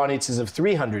front of audiences of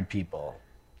 300 people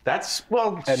That's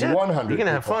and shit. 100. You're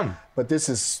gonna have people. fun. But this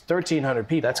is 1,300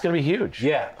 people. That's gonna be huge.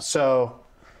 Yeah, so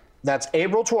that's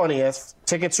April 20th.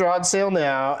 Tickets are on sale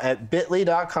now at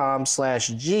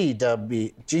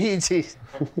bit.ly.com/GD.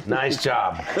 Nice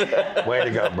job. Way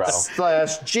to go, bro.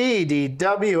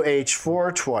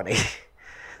 /GDWH420.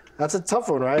 That's a tough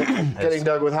one, right? Getting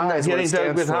dug with high is what it Getting dug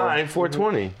stands with for. high,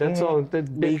 420. That's all.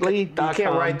 You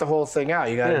can't write the whole thing out.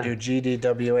 You got to Yeah. do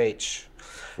GDWH.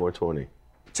 420.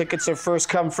 Tickets are first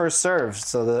come, first served.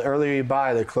 So the earlier you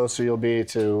buy, the closer you'll be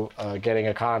to getting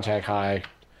a contact high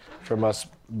from us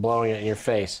blowing it in your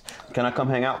face. Can I come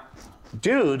hang out?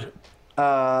 Dude,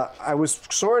 I was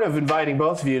sort of inviting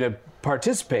both of you to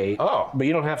participate. Oh. But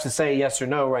you don't have to say yes or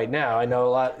no right now. I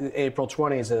know April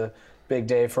 20 is a big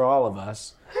day for all of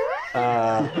us.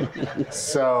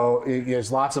 So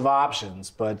there's lots of options.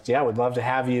 But yeah, we'd love to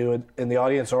have you in the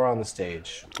audience or on the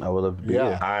stage. I would love to be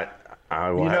Yeah. here. I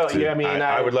will have to. yeah, I mean,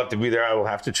 I would love to be there. I will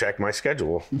have to check my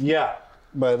schedule. Yeah.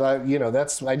 But I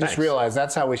just Nice. realized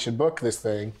that's how we should book this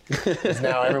thing. Is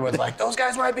now everyone's like, those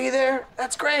guys might be there.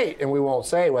 That's great, and we won't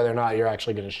say whether or not you're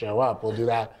actually going to show up. We'll do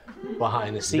that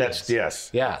behind the scenes. Yes.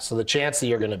 Yeah. So the chance that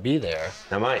you're going to be there,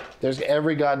 I might. there's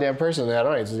every goddamn person in that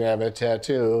audience is going to have a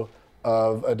tattoo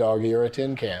of a doggy or a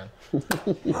tin can.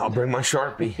 I'll bring my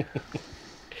Sharpie.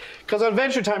 Because on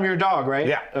Adventure Time, you're a dog, right?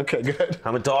 Yeah. Okay. Good.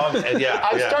 I'm a dog. And yeah.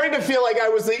 I'm yeah. starting to feel like I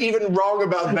was even wrong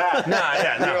about that. Nah,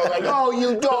 yeah, no. You know, like, oh,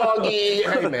 you doggy.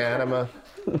 Hey, man, I'm a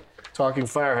talking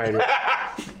fire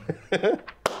hydrant.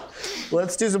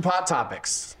 Let's do some hot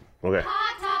topics. Okay.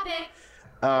 Hot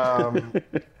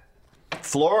topic.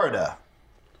 Florida.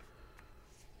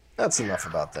 That's enough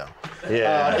about them.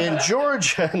 Yeah. In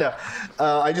Georgia, no,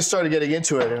 I just started getting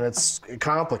into it, and it's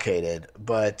complicated,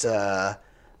 but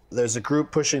there's a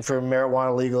group pushing for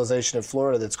marijuana legalization in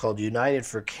Florida that's called United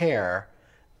for Care,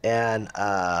 and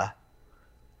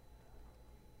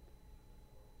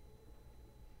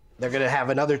they're going to have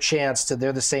another chance to.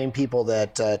 They're the same people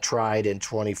that tried in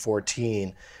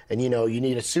 2014, and you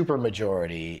need a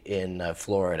supermajority in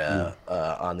Florida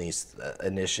on these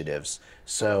initiatives.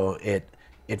 So it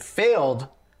failed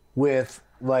with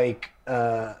like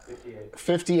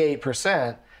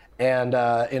 58%. And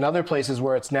in other places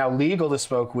where it's now legal to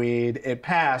smoke weed, it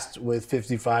passed with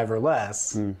 55 or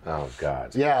less. Oh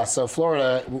God. Yeah, so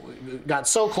Florida got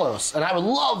so close, and I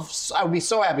would be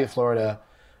so happy if Florida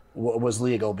was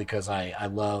legal because I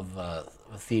love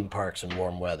theme parks and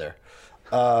warm weather.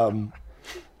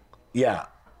 Yeah,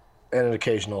 and an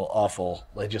occasional awful.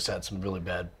 They just had some really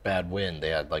bad wind. They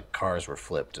had like cars were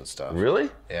flipped and stuff. Really?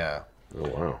 Yeah.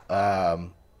 Oh wow.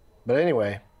 But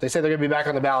anyway, they say they're going to be back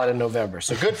on the ballot in November.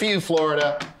 So good for you,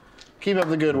 Florida. Keep up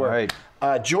the good work. Right.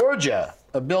 Georgia.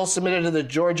 A bill submitted to the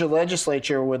Georgia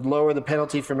legislature would lower the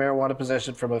penalty for marijuana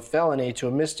possession from a felony to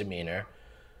a misdemeanor.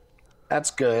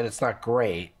 That's good. It's not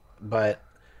great. But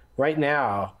right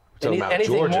now, talking about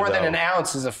anything Georgia, more than though. an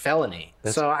ounce is a felony.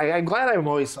 So I'm glad I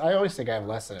always think I have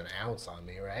less than an ounce on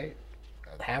me, right?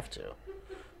 I'd have to.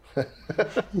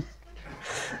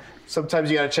 Sometimes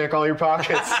you got to check all your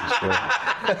pockets.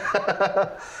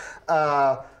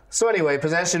 So anyway,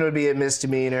 possession would be a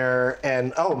misdemeanor,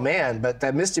 and oh man, but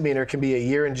that misdemeanor can be a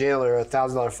year in jail or a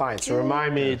 $1,000 fine. So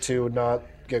remind me to not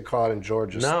get caught in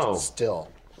Georgia. No. Still,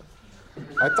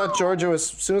 I thought Georgia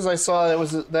was. As soon as I saw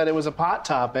that it was a pot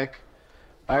topic,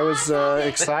 I was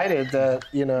excited that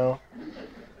it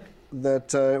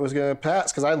was going to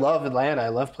pass because I love Atlanta. I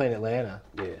love playing Atlanta.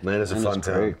 Atlanta's a fun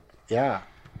town. great. Yeah,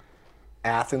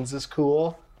 Athens is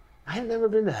cool. I've never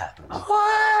been to Athens.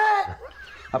 What?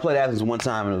 I played Athens one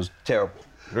time and it was terrible.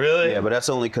 Really? Yeah, but that's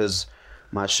only because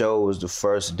my show was the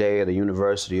first day of the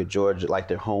University of Georgia, like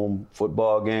their home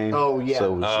football game. Oh, yeah.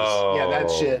 So it was just, Yeah, that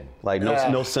shit. like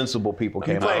no sensible people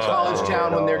You came play out. College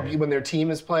Town when their team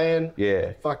is playing.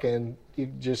 Yeah. Fucking, you're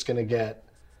just gonna get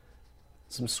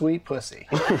some sweet pussy.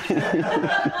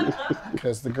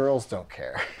 because the girls don't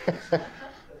care.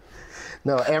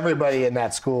 No, everybody in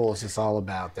that school is just all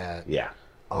about that. Yeah.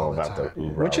 All about the time.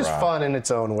 the Which is fun in its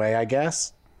own way, I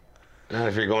guess. Not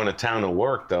if you're going to town to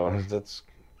work, though. That's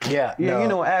Yeah. Yeah, no. you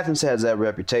know, Athens has that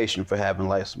reputation for having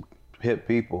like some hip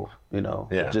people, you know.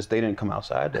 Yeah. Just they didn't come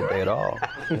outside that day at all.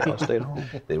 You know, stayed home.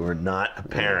 they were not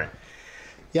apparent.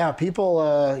 Yeah,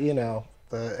 people, you know,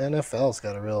 the NFL's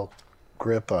got a real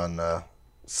grip on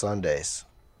Sundays.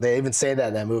 They even say that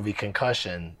in that movie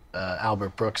Concussion.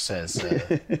 Albert Brooks says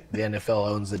the NFL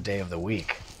owns the day of the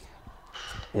week.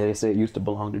 Yeah, they say it used to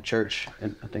belong to church,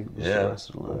 and I think it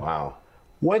was Wow.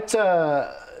 What,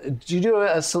 do you do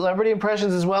celebrity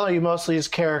impressions as well, or are you mostly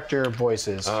just character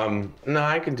voices? No,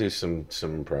 I can do some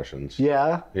impressions.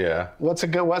 Yeah? Yeah. What's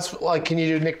like, can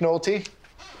you do Nick Nolte?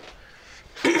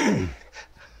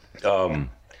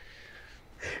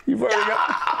 You've already got...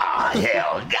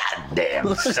 Hell,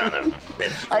 goddamn son of a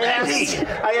bitch.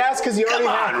 I asked because you already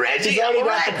got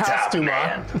the costume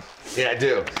on. Yeah, I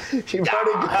do. You've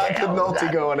already got the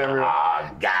Nolte going everywhere. Oh,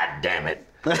 God damn it.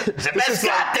 It's the best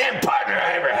goddamn partner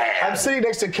I ever had. I'm sitting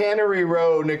next to Cannery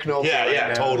Row Nick Nolte. Yeah, right yeah,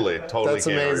 now. totally. That's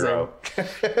Cannery amazing. Row.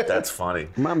 That's funny.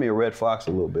 Remind me of Red Fox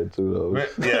a little bit too, though.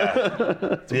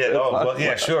 Yeah. Yeah, oh, well,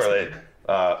 yeah, sure.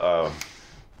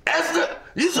 Esther,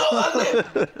 you so ugly.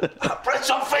 I press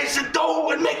your face and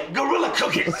door and make gorilla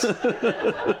cookies.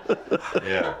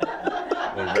 Yeah.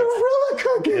 Gorilla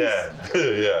cookies. Yeah.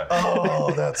 Yeah.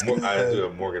 Oh, that's good. I do a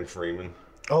Morgan Freeman.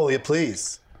 Oh, yeah,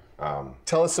 please.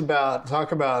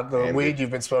 Talk about the weed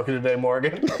you've been smoking today,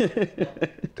 Morgan.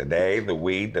 Today, the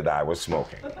weed that I was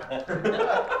smoking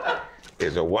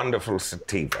is a wonderful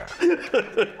sativa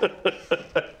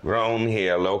grown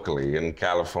here locally in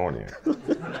California.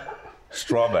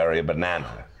 Strawberry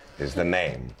banana is the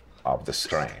name of the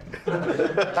strain.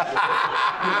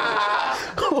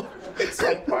 It's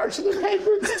like March of the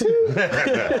Penguins,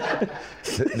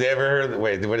 too. They ever heard?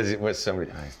 Wait, what is it? What somebody?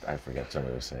 I forget.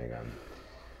 Somebody was saying.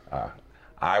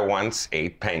 I once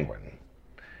ate penguin.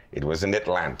 It was in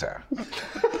Atlanta.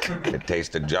 It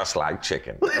tasted just like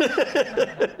chicken.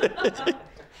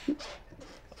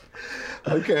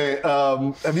 Okay,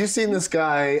 have you seen this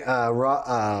guy,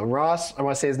 Ross, I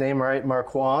want to say his name right,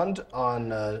 Marquand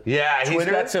on Yeah,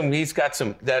 Twitter? He's got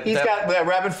some. He's got that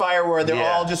rapid fire where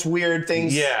they're all just weird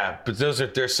things. Yeah, but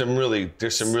there's some really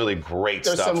great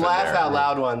There's stuff. some in laugh there. out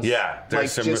loud ones. Yeah,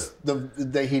 there's like some.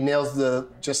 just he nails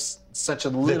just such a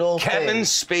little Kevin thing.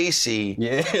 Spacey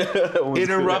Yeah.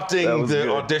 interrupting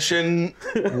the audition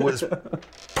was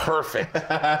perfect.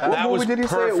 That was movie did he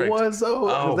say it perfect. was, though?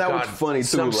 Oh, That was God. funny, too,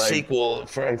 Some like- sequel.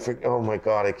 Oh my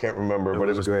God, I can't remember, but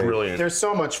it was great. brilliant. They're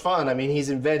so much fun. I mean, he's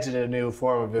invented a new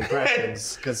form of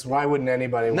impressions. Because why wouldn't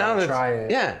anybody want to that's- try it?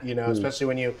 yeah. You know, especially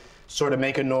when you sort of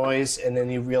make a noise and then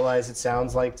you realize it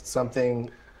sounds like something.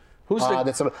 Who's the?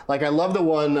 That's like I love the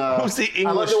one. Who's the I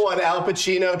love English- the one Al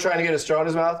Pacino trying to get a straw in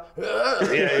his mouth.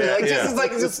 Just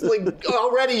like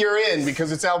already you're in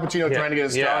because it's Al Pacino trying to get a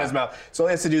straw in his mouth. So all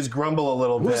he has to do is grumble a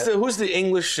little bit. Who's the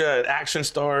English action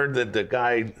star? The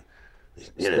guy.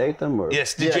 Statham or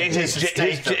Yes, Jason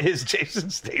Statham. his Jason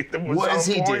Statham was What does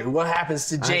on he point. do? What happens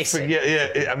to Jason?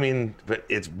 Yeah. I mean, but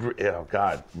it's oh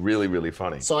God, really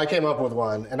funny. So I came up with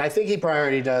one, and I think he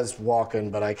already does Walken,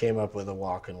 but I came up with a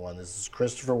Walken one. This is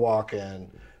Christopher Walken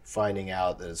finding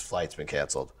out that his flight's been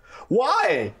canceled.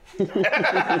 Why?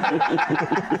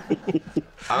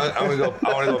 I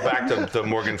want to go back to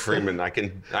Morgan Freeman. I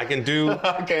can do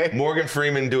Okay. Morgan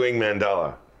Freeman doing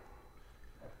Mandela.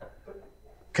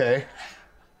 Okay.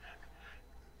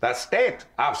 The state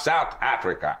of South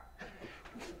Africa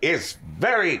is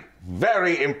very,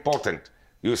 very important.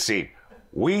 You see,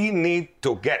 we need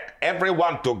to get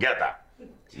everyone together.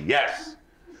 Yes.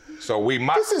 So we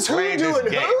must This is who play this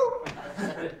doing game.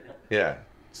 who? Yeah.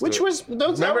 Which was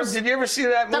those? Remember? Did you ever see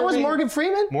that movie? That was Morgan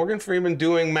Freeman. Morgan Freeman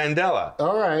doing Mandela.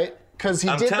 All right, because he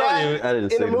I'm did telling that you, I didn't in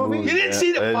see a the movie. movie. You didn't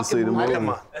see the I didn't fucking see the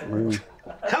movie? movie.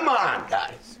 Come on,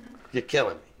 guys. You're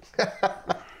killing me.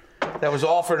 That was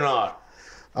all for naught.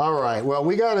 All right. Well,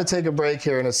 we got to take a break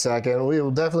here in a second. We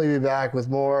will definitely be back with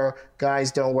more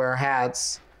Guys Don't Wear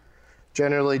Hats,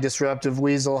 generally disruptive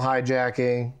weasel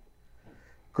hijacking,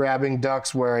 grabbing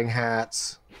ducks wearing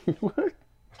hats,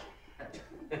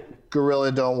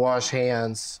 gorilla don't wash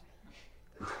hands.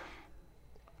 Do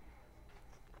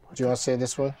you want to say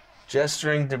this one?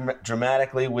 Gesturing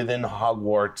dramatically within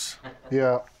Hogwarts.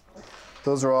 Yeah.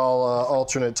 Those are all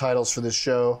alternate titles for this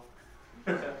show.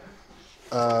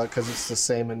 Because it's the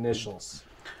same initials.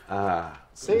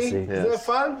 See? Isn't that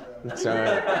fun? It's all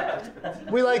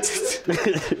right. We like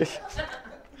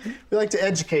to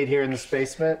educate here in this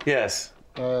basement. Yes.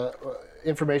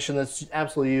 information that's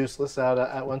absolutely useless out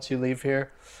at once you leave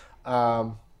here.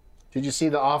 Did you see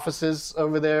the offices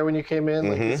over there when you came in?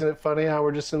 Like, isn't it funny how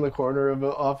we're just in the corner of an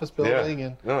office building?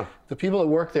 And the people that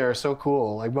work there are so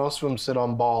cool. Like, most of them sit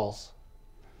on balls.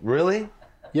 Really?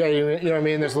 Yeah, you know what I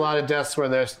mean? There's a lot of desks where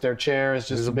their chair is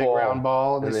just a big round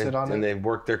ball and they sit on it. And they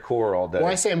work their core all day.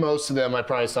 When I say most of them, I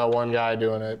probably saw one guy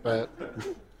doing it, but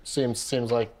seems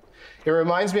like... It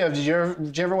reminds me of, did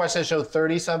you ever watch that show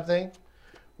 30-something?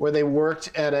 Where they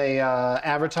worked at a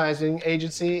advertising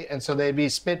agency, and so they'd be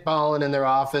spitballing in their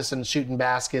office and shooting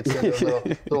baskets in those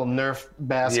little Nerf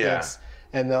baskets,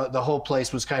 and the whole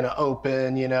place was kind of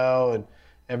open, you know, and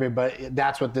everybody.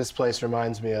 That's what this place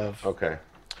reminds me of. Okay.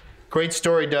 Great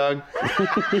story, Doug.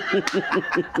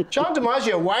 John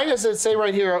DiMaggio, why does it say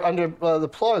right here under the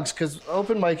plugs? Because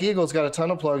Open Mike Eagle's got a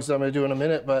ton of plugs that I'm going to do in a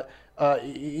minute, but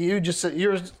yours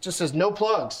just says no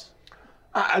plugs.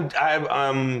 I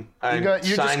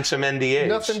signed some NDAs.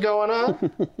 Nothing going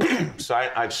on? So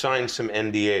I've signed some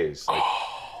NDAs, like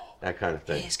that kind of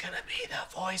thing. He's going to be the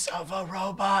voice of a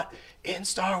robot in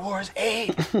Star Wars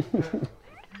 8.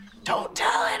 Don't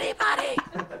tell anybody.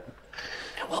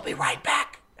 And we'll be right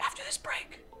back after this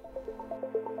break.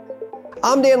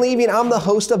 I'm Dan Levy and I'm the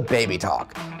host of Baby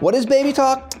Talk. What is Baby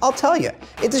Talk? I'll tell you.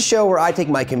 It's a show where I take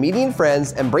my comedian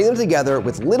friends and bring them together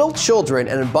with little children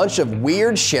and a bunch of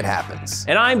weird shit happens.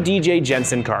 And I'm DJ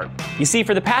Jensen Karp. You see,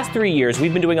 for the past 3 years,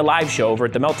 we've been doing a live show over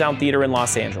at the Meltdown Theater in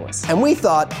Los Angeles. And we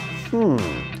thought,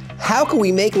 how can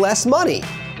we make less money?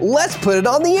 Let's put it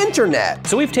on the internet.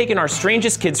 So we've taken our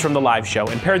strangest kids from the live show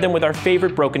and paired them with our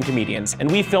favorite broken comedians, and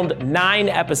we filmed 9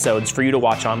 episodes for you to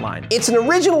watch online. It's an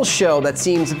original show that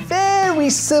seems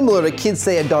very similar to Kids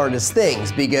Say the Darndest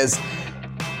Things, because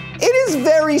it is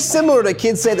very similar to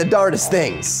Kids Say the Darndest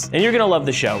Things. And you're gonna love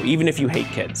the show, even if you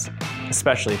hate kids.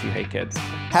 Especially if you hate kids.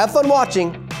 Have fun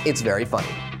watching. It's very funny.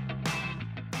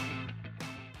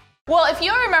 Well, if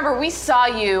you remember, we saw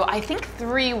you, I think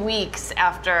 3 weeks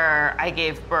after I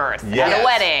gave birth at a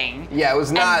wedding. Yeah, it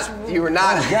was not, you were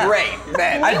not great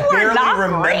then. I barely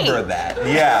remember great. that.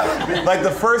 Yeah, like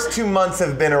the first 2 months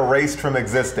have been erased from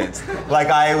existence. Like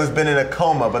I was been in a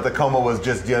coma, but the coma was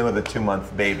just dealing with a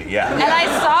 2-month baby, yeah. And I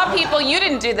saw people, you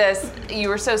didn't do this, you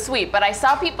were so sweet, but I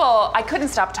saw people, I couldn't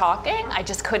stop talking. I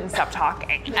just couldn't stop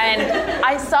talking. And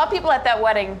I saw people at that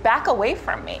wedding back away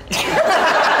from me.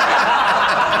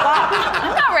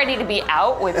 I'm not ready to be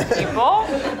out with people.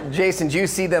 Jason, do you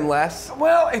see them less?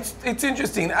 Well, it's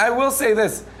interesting. I will say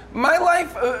this. My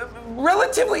life,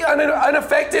 relatively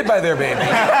unaffected by their baby.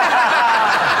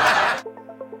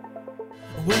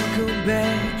 Welcome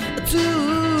back to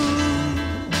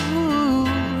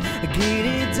Get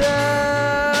It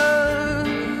Done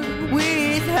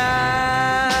with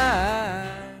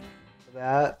High.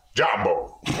 That.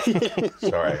 Jumbo.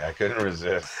 Sorry, I couldn't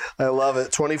resist. I love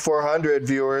it. 2,400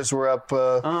 viewers. We're up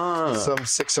some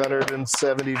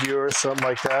 670 viewers, something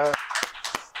like that.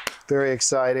 Very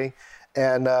exciting.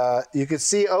 And you can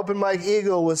see Open Mike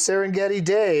Eagle with Serengeti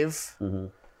Dave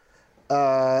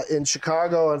in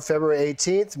Chicago on February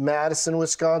 18th, Madison,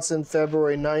 Wisconsin,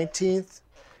 February 19th.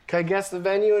 Can I guess the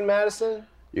venue in Madison?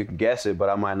 You can guess it, but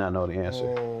I might not know the answer.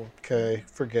 Okay,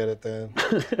 forget it then.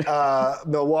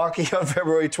 Milwaukee on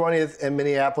February 20th and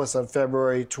Minneapolis on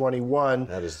February 21.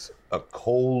 That is a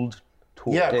cold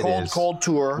tour. Yeah, cold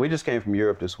tour. We just came from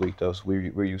Europe this week, though, so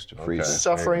we're used to freezing.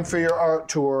 Suffering for Your Art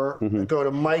tour. Go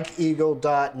to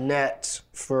mikeeagle.net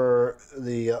for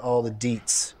all the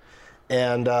deets.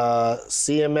 And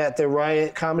see him at the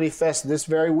Riot Comedy Fest this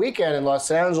very weekend in Los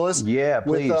Angeles. Yeah,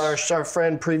 please. With our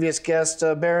friend, previous guest,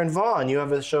 Baron Vaughn. You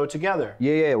have a show together.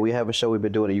 Yeah, we have a show we've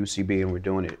been doing at UCB, and we're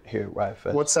doing it here at Riot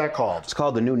Fest. What's that called? It's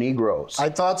called The New Negroes. I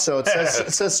thought so. It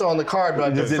says so on the card,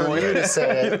 but I prefer you to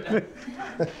say it.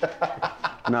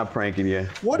 Not pranking you.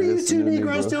 What are you two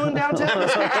Negroes doing downtown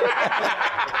this weekend?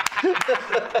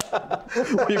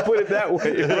 When you put it that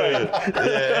way, right?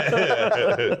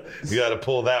 Yeah. You got to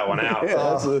pull that one out.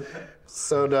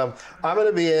 So dumb. I'm going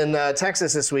to be in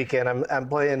Texas this weekend. I'm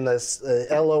playing this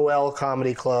LOL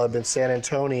Comedy Club in San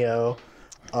Antonio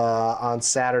on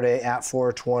Saturday at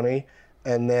 4:20.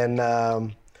 And then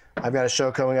I've got a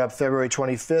show coming up February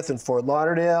 25th in Fort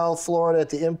Lauderdale, Florida at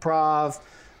the Improv.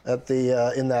 At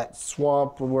the in that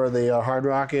swamp where the Hard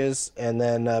Rock is, and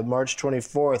then March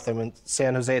 24th, I'm in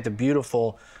San Jose at the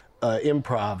beautiful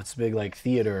Improv. It's a big like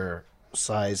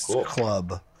theater-sized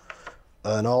club,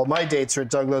 and all of my dates are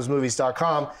at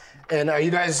DougLovesMovies.com. And are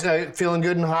you guys feeling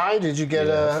good and high? Did you get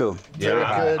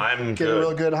I'm a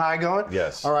real good high going?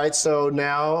 Yes. All right. So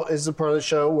now is the part of the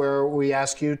show where we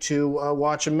ask you to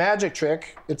watch a magic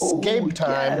trick. It's game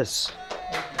time. Yes.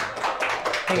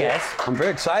 Hey guys. I'm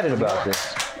very excited about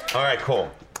this. All right, cool.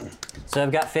 So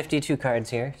I've got 52 cards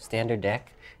here, standard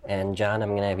deck. And John,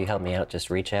 I'm gonna have you help me out. Just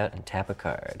reach out and tap a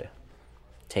card.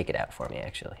 Take it out for me,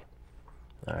 actually.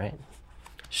 All right.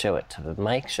 Show it to the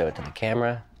mic, show it to the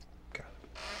camera.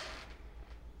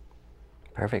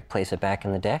 Perfect, place it back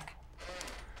in the deck.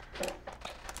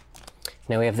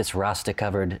 Now we have this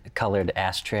Rasta-covered colored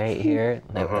ashtray here.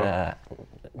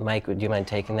 Mike, would you mind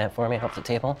taking that for me off the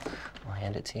table? I'll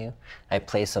hand it to you. I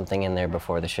placed something in there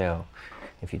before the show.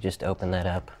 If you just open that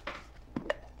up.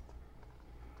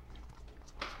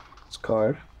 It's a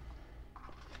card.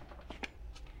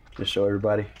 Just show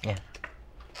everybody. Yeah.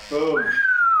 Boom.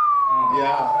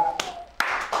 Yeah.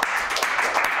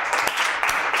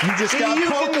 You just got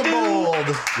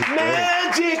Pokeballed.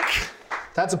 Magic!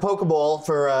 That's a Pokeball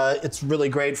for, it's really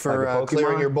great for Like a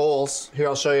clearing Pokemon? your bowls. Here,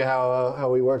 I'll show you how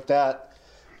we work that.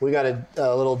 We got a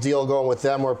little deal going with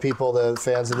them where people, the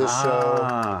fans of this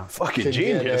show, fucking can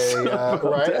get genius.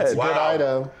 right? It's a good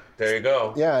item. There you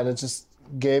go. Yeah, and it's just,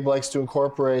 Gabe likes to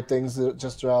incorporate things that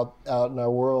just are out in our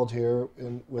world here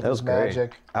with That was his great.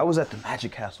 magic. I was at the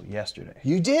Magic Castle yesterday.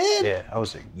 You did? Yeah, I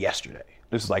was there yesterday.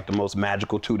 This is like the most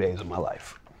magical 2 days of my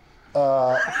life.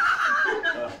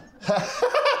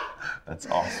 That's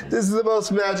awesome. This is the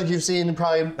most magic you've seen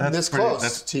probably this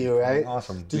close to you, right?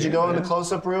 Awesome. Did you go in the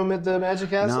close-up room at the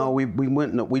Magic Castle? No, we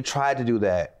went. No, we tried to do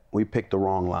that. We picked the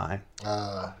wrong line,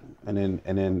 and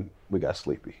then we got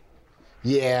sleepy.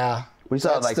 Yeah. We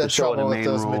saw That's like the show in the trouble with main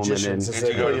those room, magicians, and is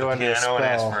then Did you go to you the under a piano and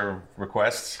ask spell. for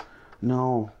requests?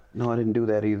 no, I didn't do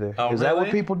that either. Oh, Is that what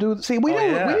really? people do? See, we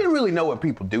didn't really know what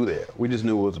people do there. We just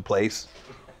knew it was a place,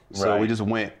 so we Right. just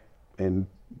went and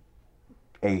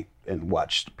ate and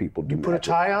watched people do. You put a magic.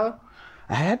 tie on?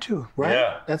 I had to. Right?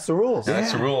 Yeah. That's the rules.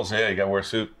 That's the rules. Yeah, you got to wear a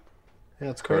suit. Yeah,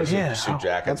 it's Wear a crazy. suit, Yeah. suit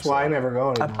jacket. That's why I never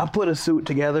go anymore. I put a suit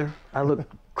together. I look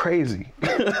crazy. I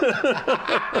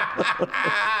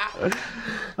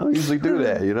don't usually do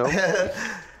that, you know.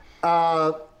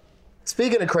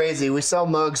 Speaking of crazy, we sell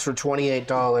mugs for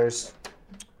 $28.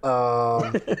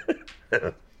 I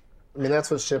mean, that's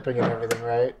with shipping and everything,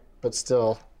 right? But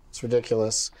still, it's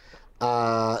ridiculous.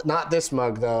 Not this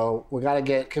mug, though. We got to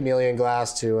get Chameleon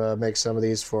Glass to make some of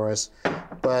these for us.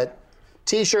 But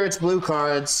T-shirts, blue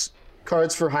cards,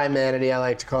 cards for Hymanity, I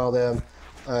like to call them.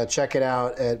 Check it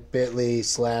out at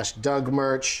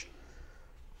bit.ly/DougMerch.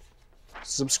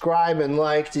 Subscribe and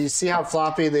like. Do you see how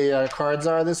floppy the cards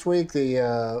are this week?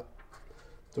 The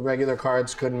regular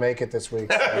cards couldn't make it this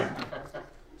week.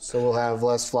 So we'll have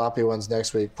less floppy ones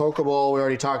next week. Pokeball, we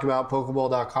already talked about.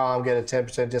 Pokeball.com. Get a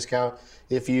 10% discount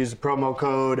if you use the promo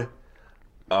code.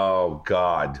 Oh,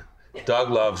 God. Doug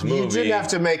Loves Movie. You didn't have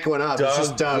to make one up. It's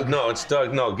just Doug. No, it's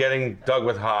Doug. No, getting Doug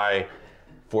with High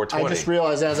 420. I just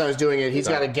realized as I was doing it, he's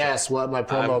got to guess what my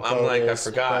promo code I'm like, is.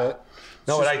 I forgot. but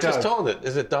No, it's but I just Doug. told it.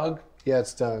 Is it Doug? Yeah,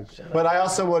 it's Doug. But I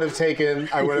also would have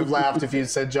I would have laughed if you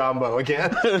said Jumbo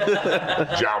again.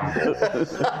 Jumbo.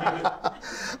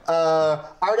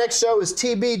 Our next show is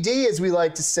TBD, as we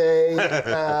like to say,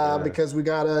 because we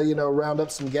gotta, round up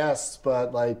some guests.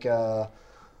 But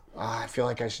I feel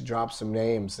like I should drop some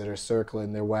names that are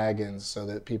circling their wagons so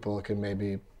that people can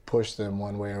maybe push them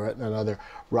one way or another.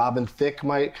 Robin Thicke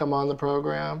might come on the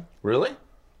program. Really?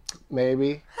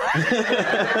 Maybe.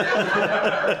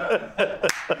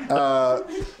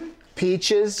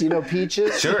 Peaches,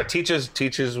 Peaches? Sure,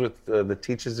 teaches with the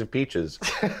teachers of Peaches.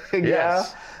 Yeah.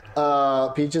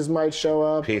 Peaches might show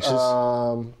up. Peaches.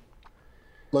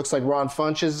 Looks like Ron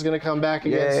Funches is going to come back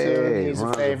again soon. He's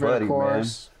Ron's a favorite, buddy, of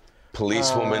course.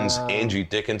 Policewoman's Angie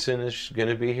Dickinson is going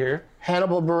to be here.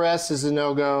 Hannibal Buress is a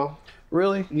no-go.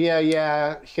 Really?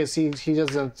 Yeah, because he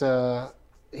doesn't.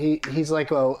 He's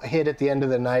like a hit at the end of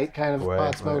the night kind of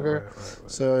pot smoker.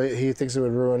 Right. So he thinks it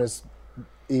would ruin his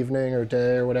evening or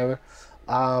day or whatever.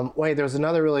 Wait, there was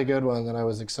another really good one that I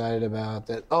was excited about.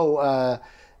 Jay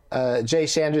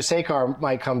Chandrasekhar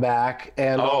might come back,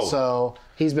 and also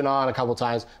he's been on a couple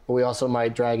times, but we also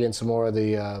might drag in some more of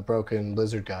the Broken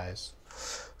Lizard guys.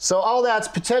 So all that's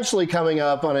potentially coming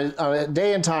up on a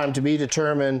day and time to be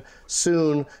determined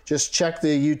soon. Just check the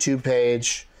YouTube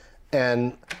page.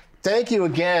 And thank you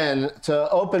again to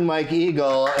Open Mike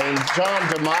Eagle and John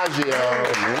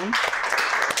DiMaggio.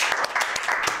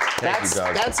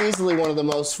 That's easily one of the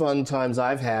most fun times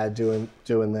I've had doing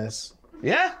this.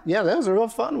 Yeah? Yeah, that was a real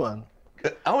fun one.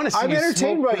 I want to see I'm you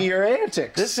entertained smoke. by your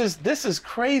antics. This is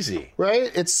crazy.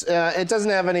 Right? It's it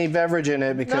doesn't have any beverage in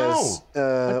it because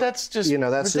but that's just that's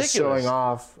ridiculous. just showing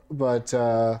off. But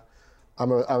I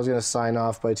was gonna sign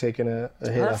off by taking a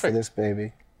hit off of this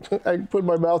baby. I put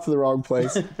my mouth in the wrong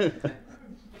place.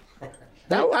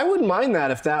 I wouldn't mind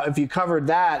that if you covered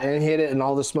that and hit it and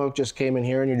all the smoke just came in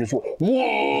here and you just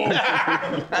whoa.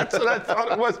 That's what I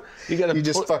thought it was. You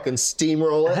just fucking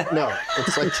steamroll it. No,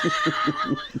 it's like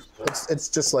it's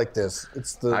just like this.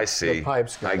 It's the I see. The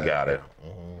pipes. I got it.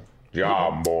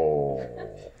 Jumbo.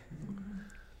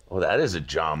 Oh, that is a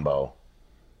jumbo.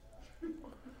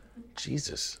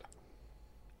 Jesus.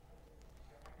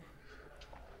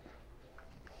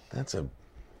 That's a.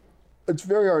 It's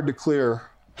very hard to clear.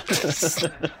 You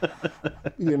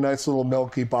get a nice little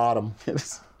milky bottom,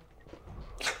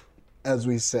 as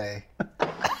we say.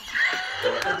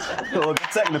 A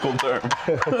technical term.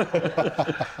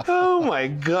 Oh my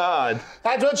God.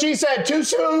 That's what she said. Too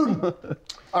soon.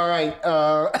 All right.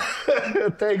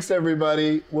 Thanks,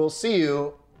 everybody. We'll see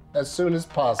you as soon as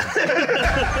possible.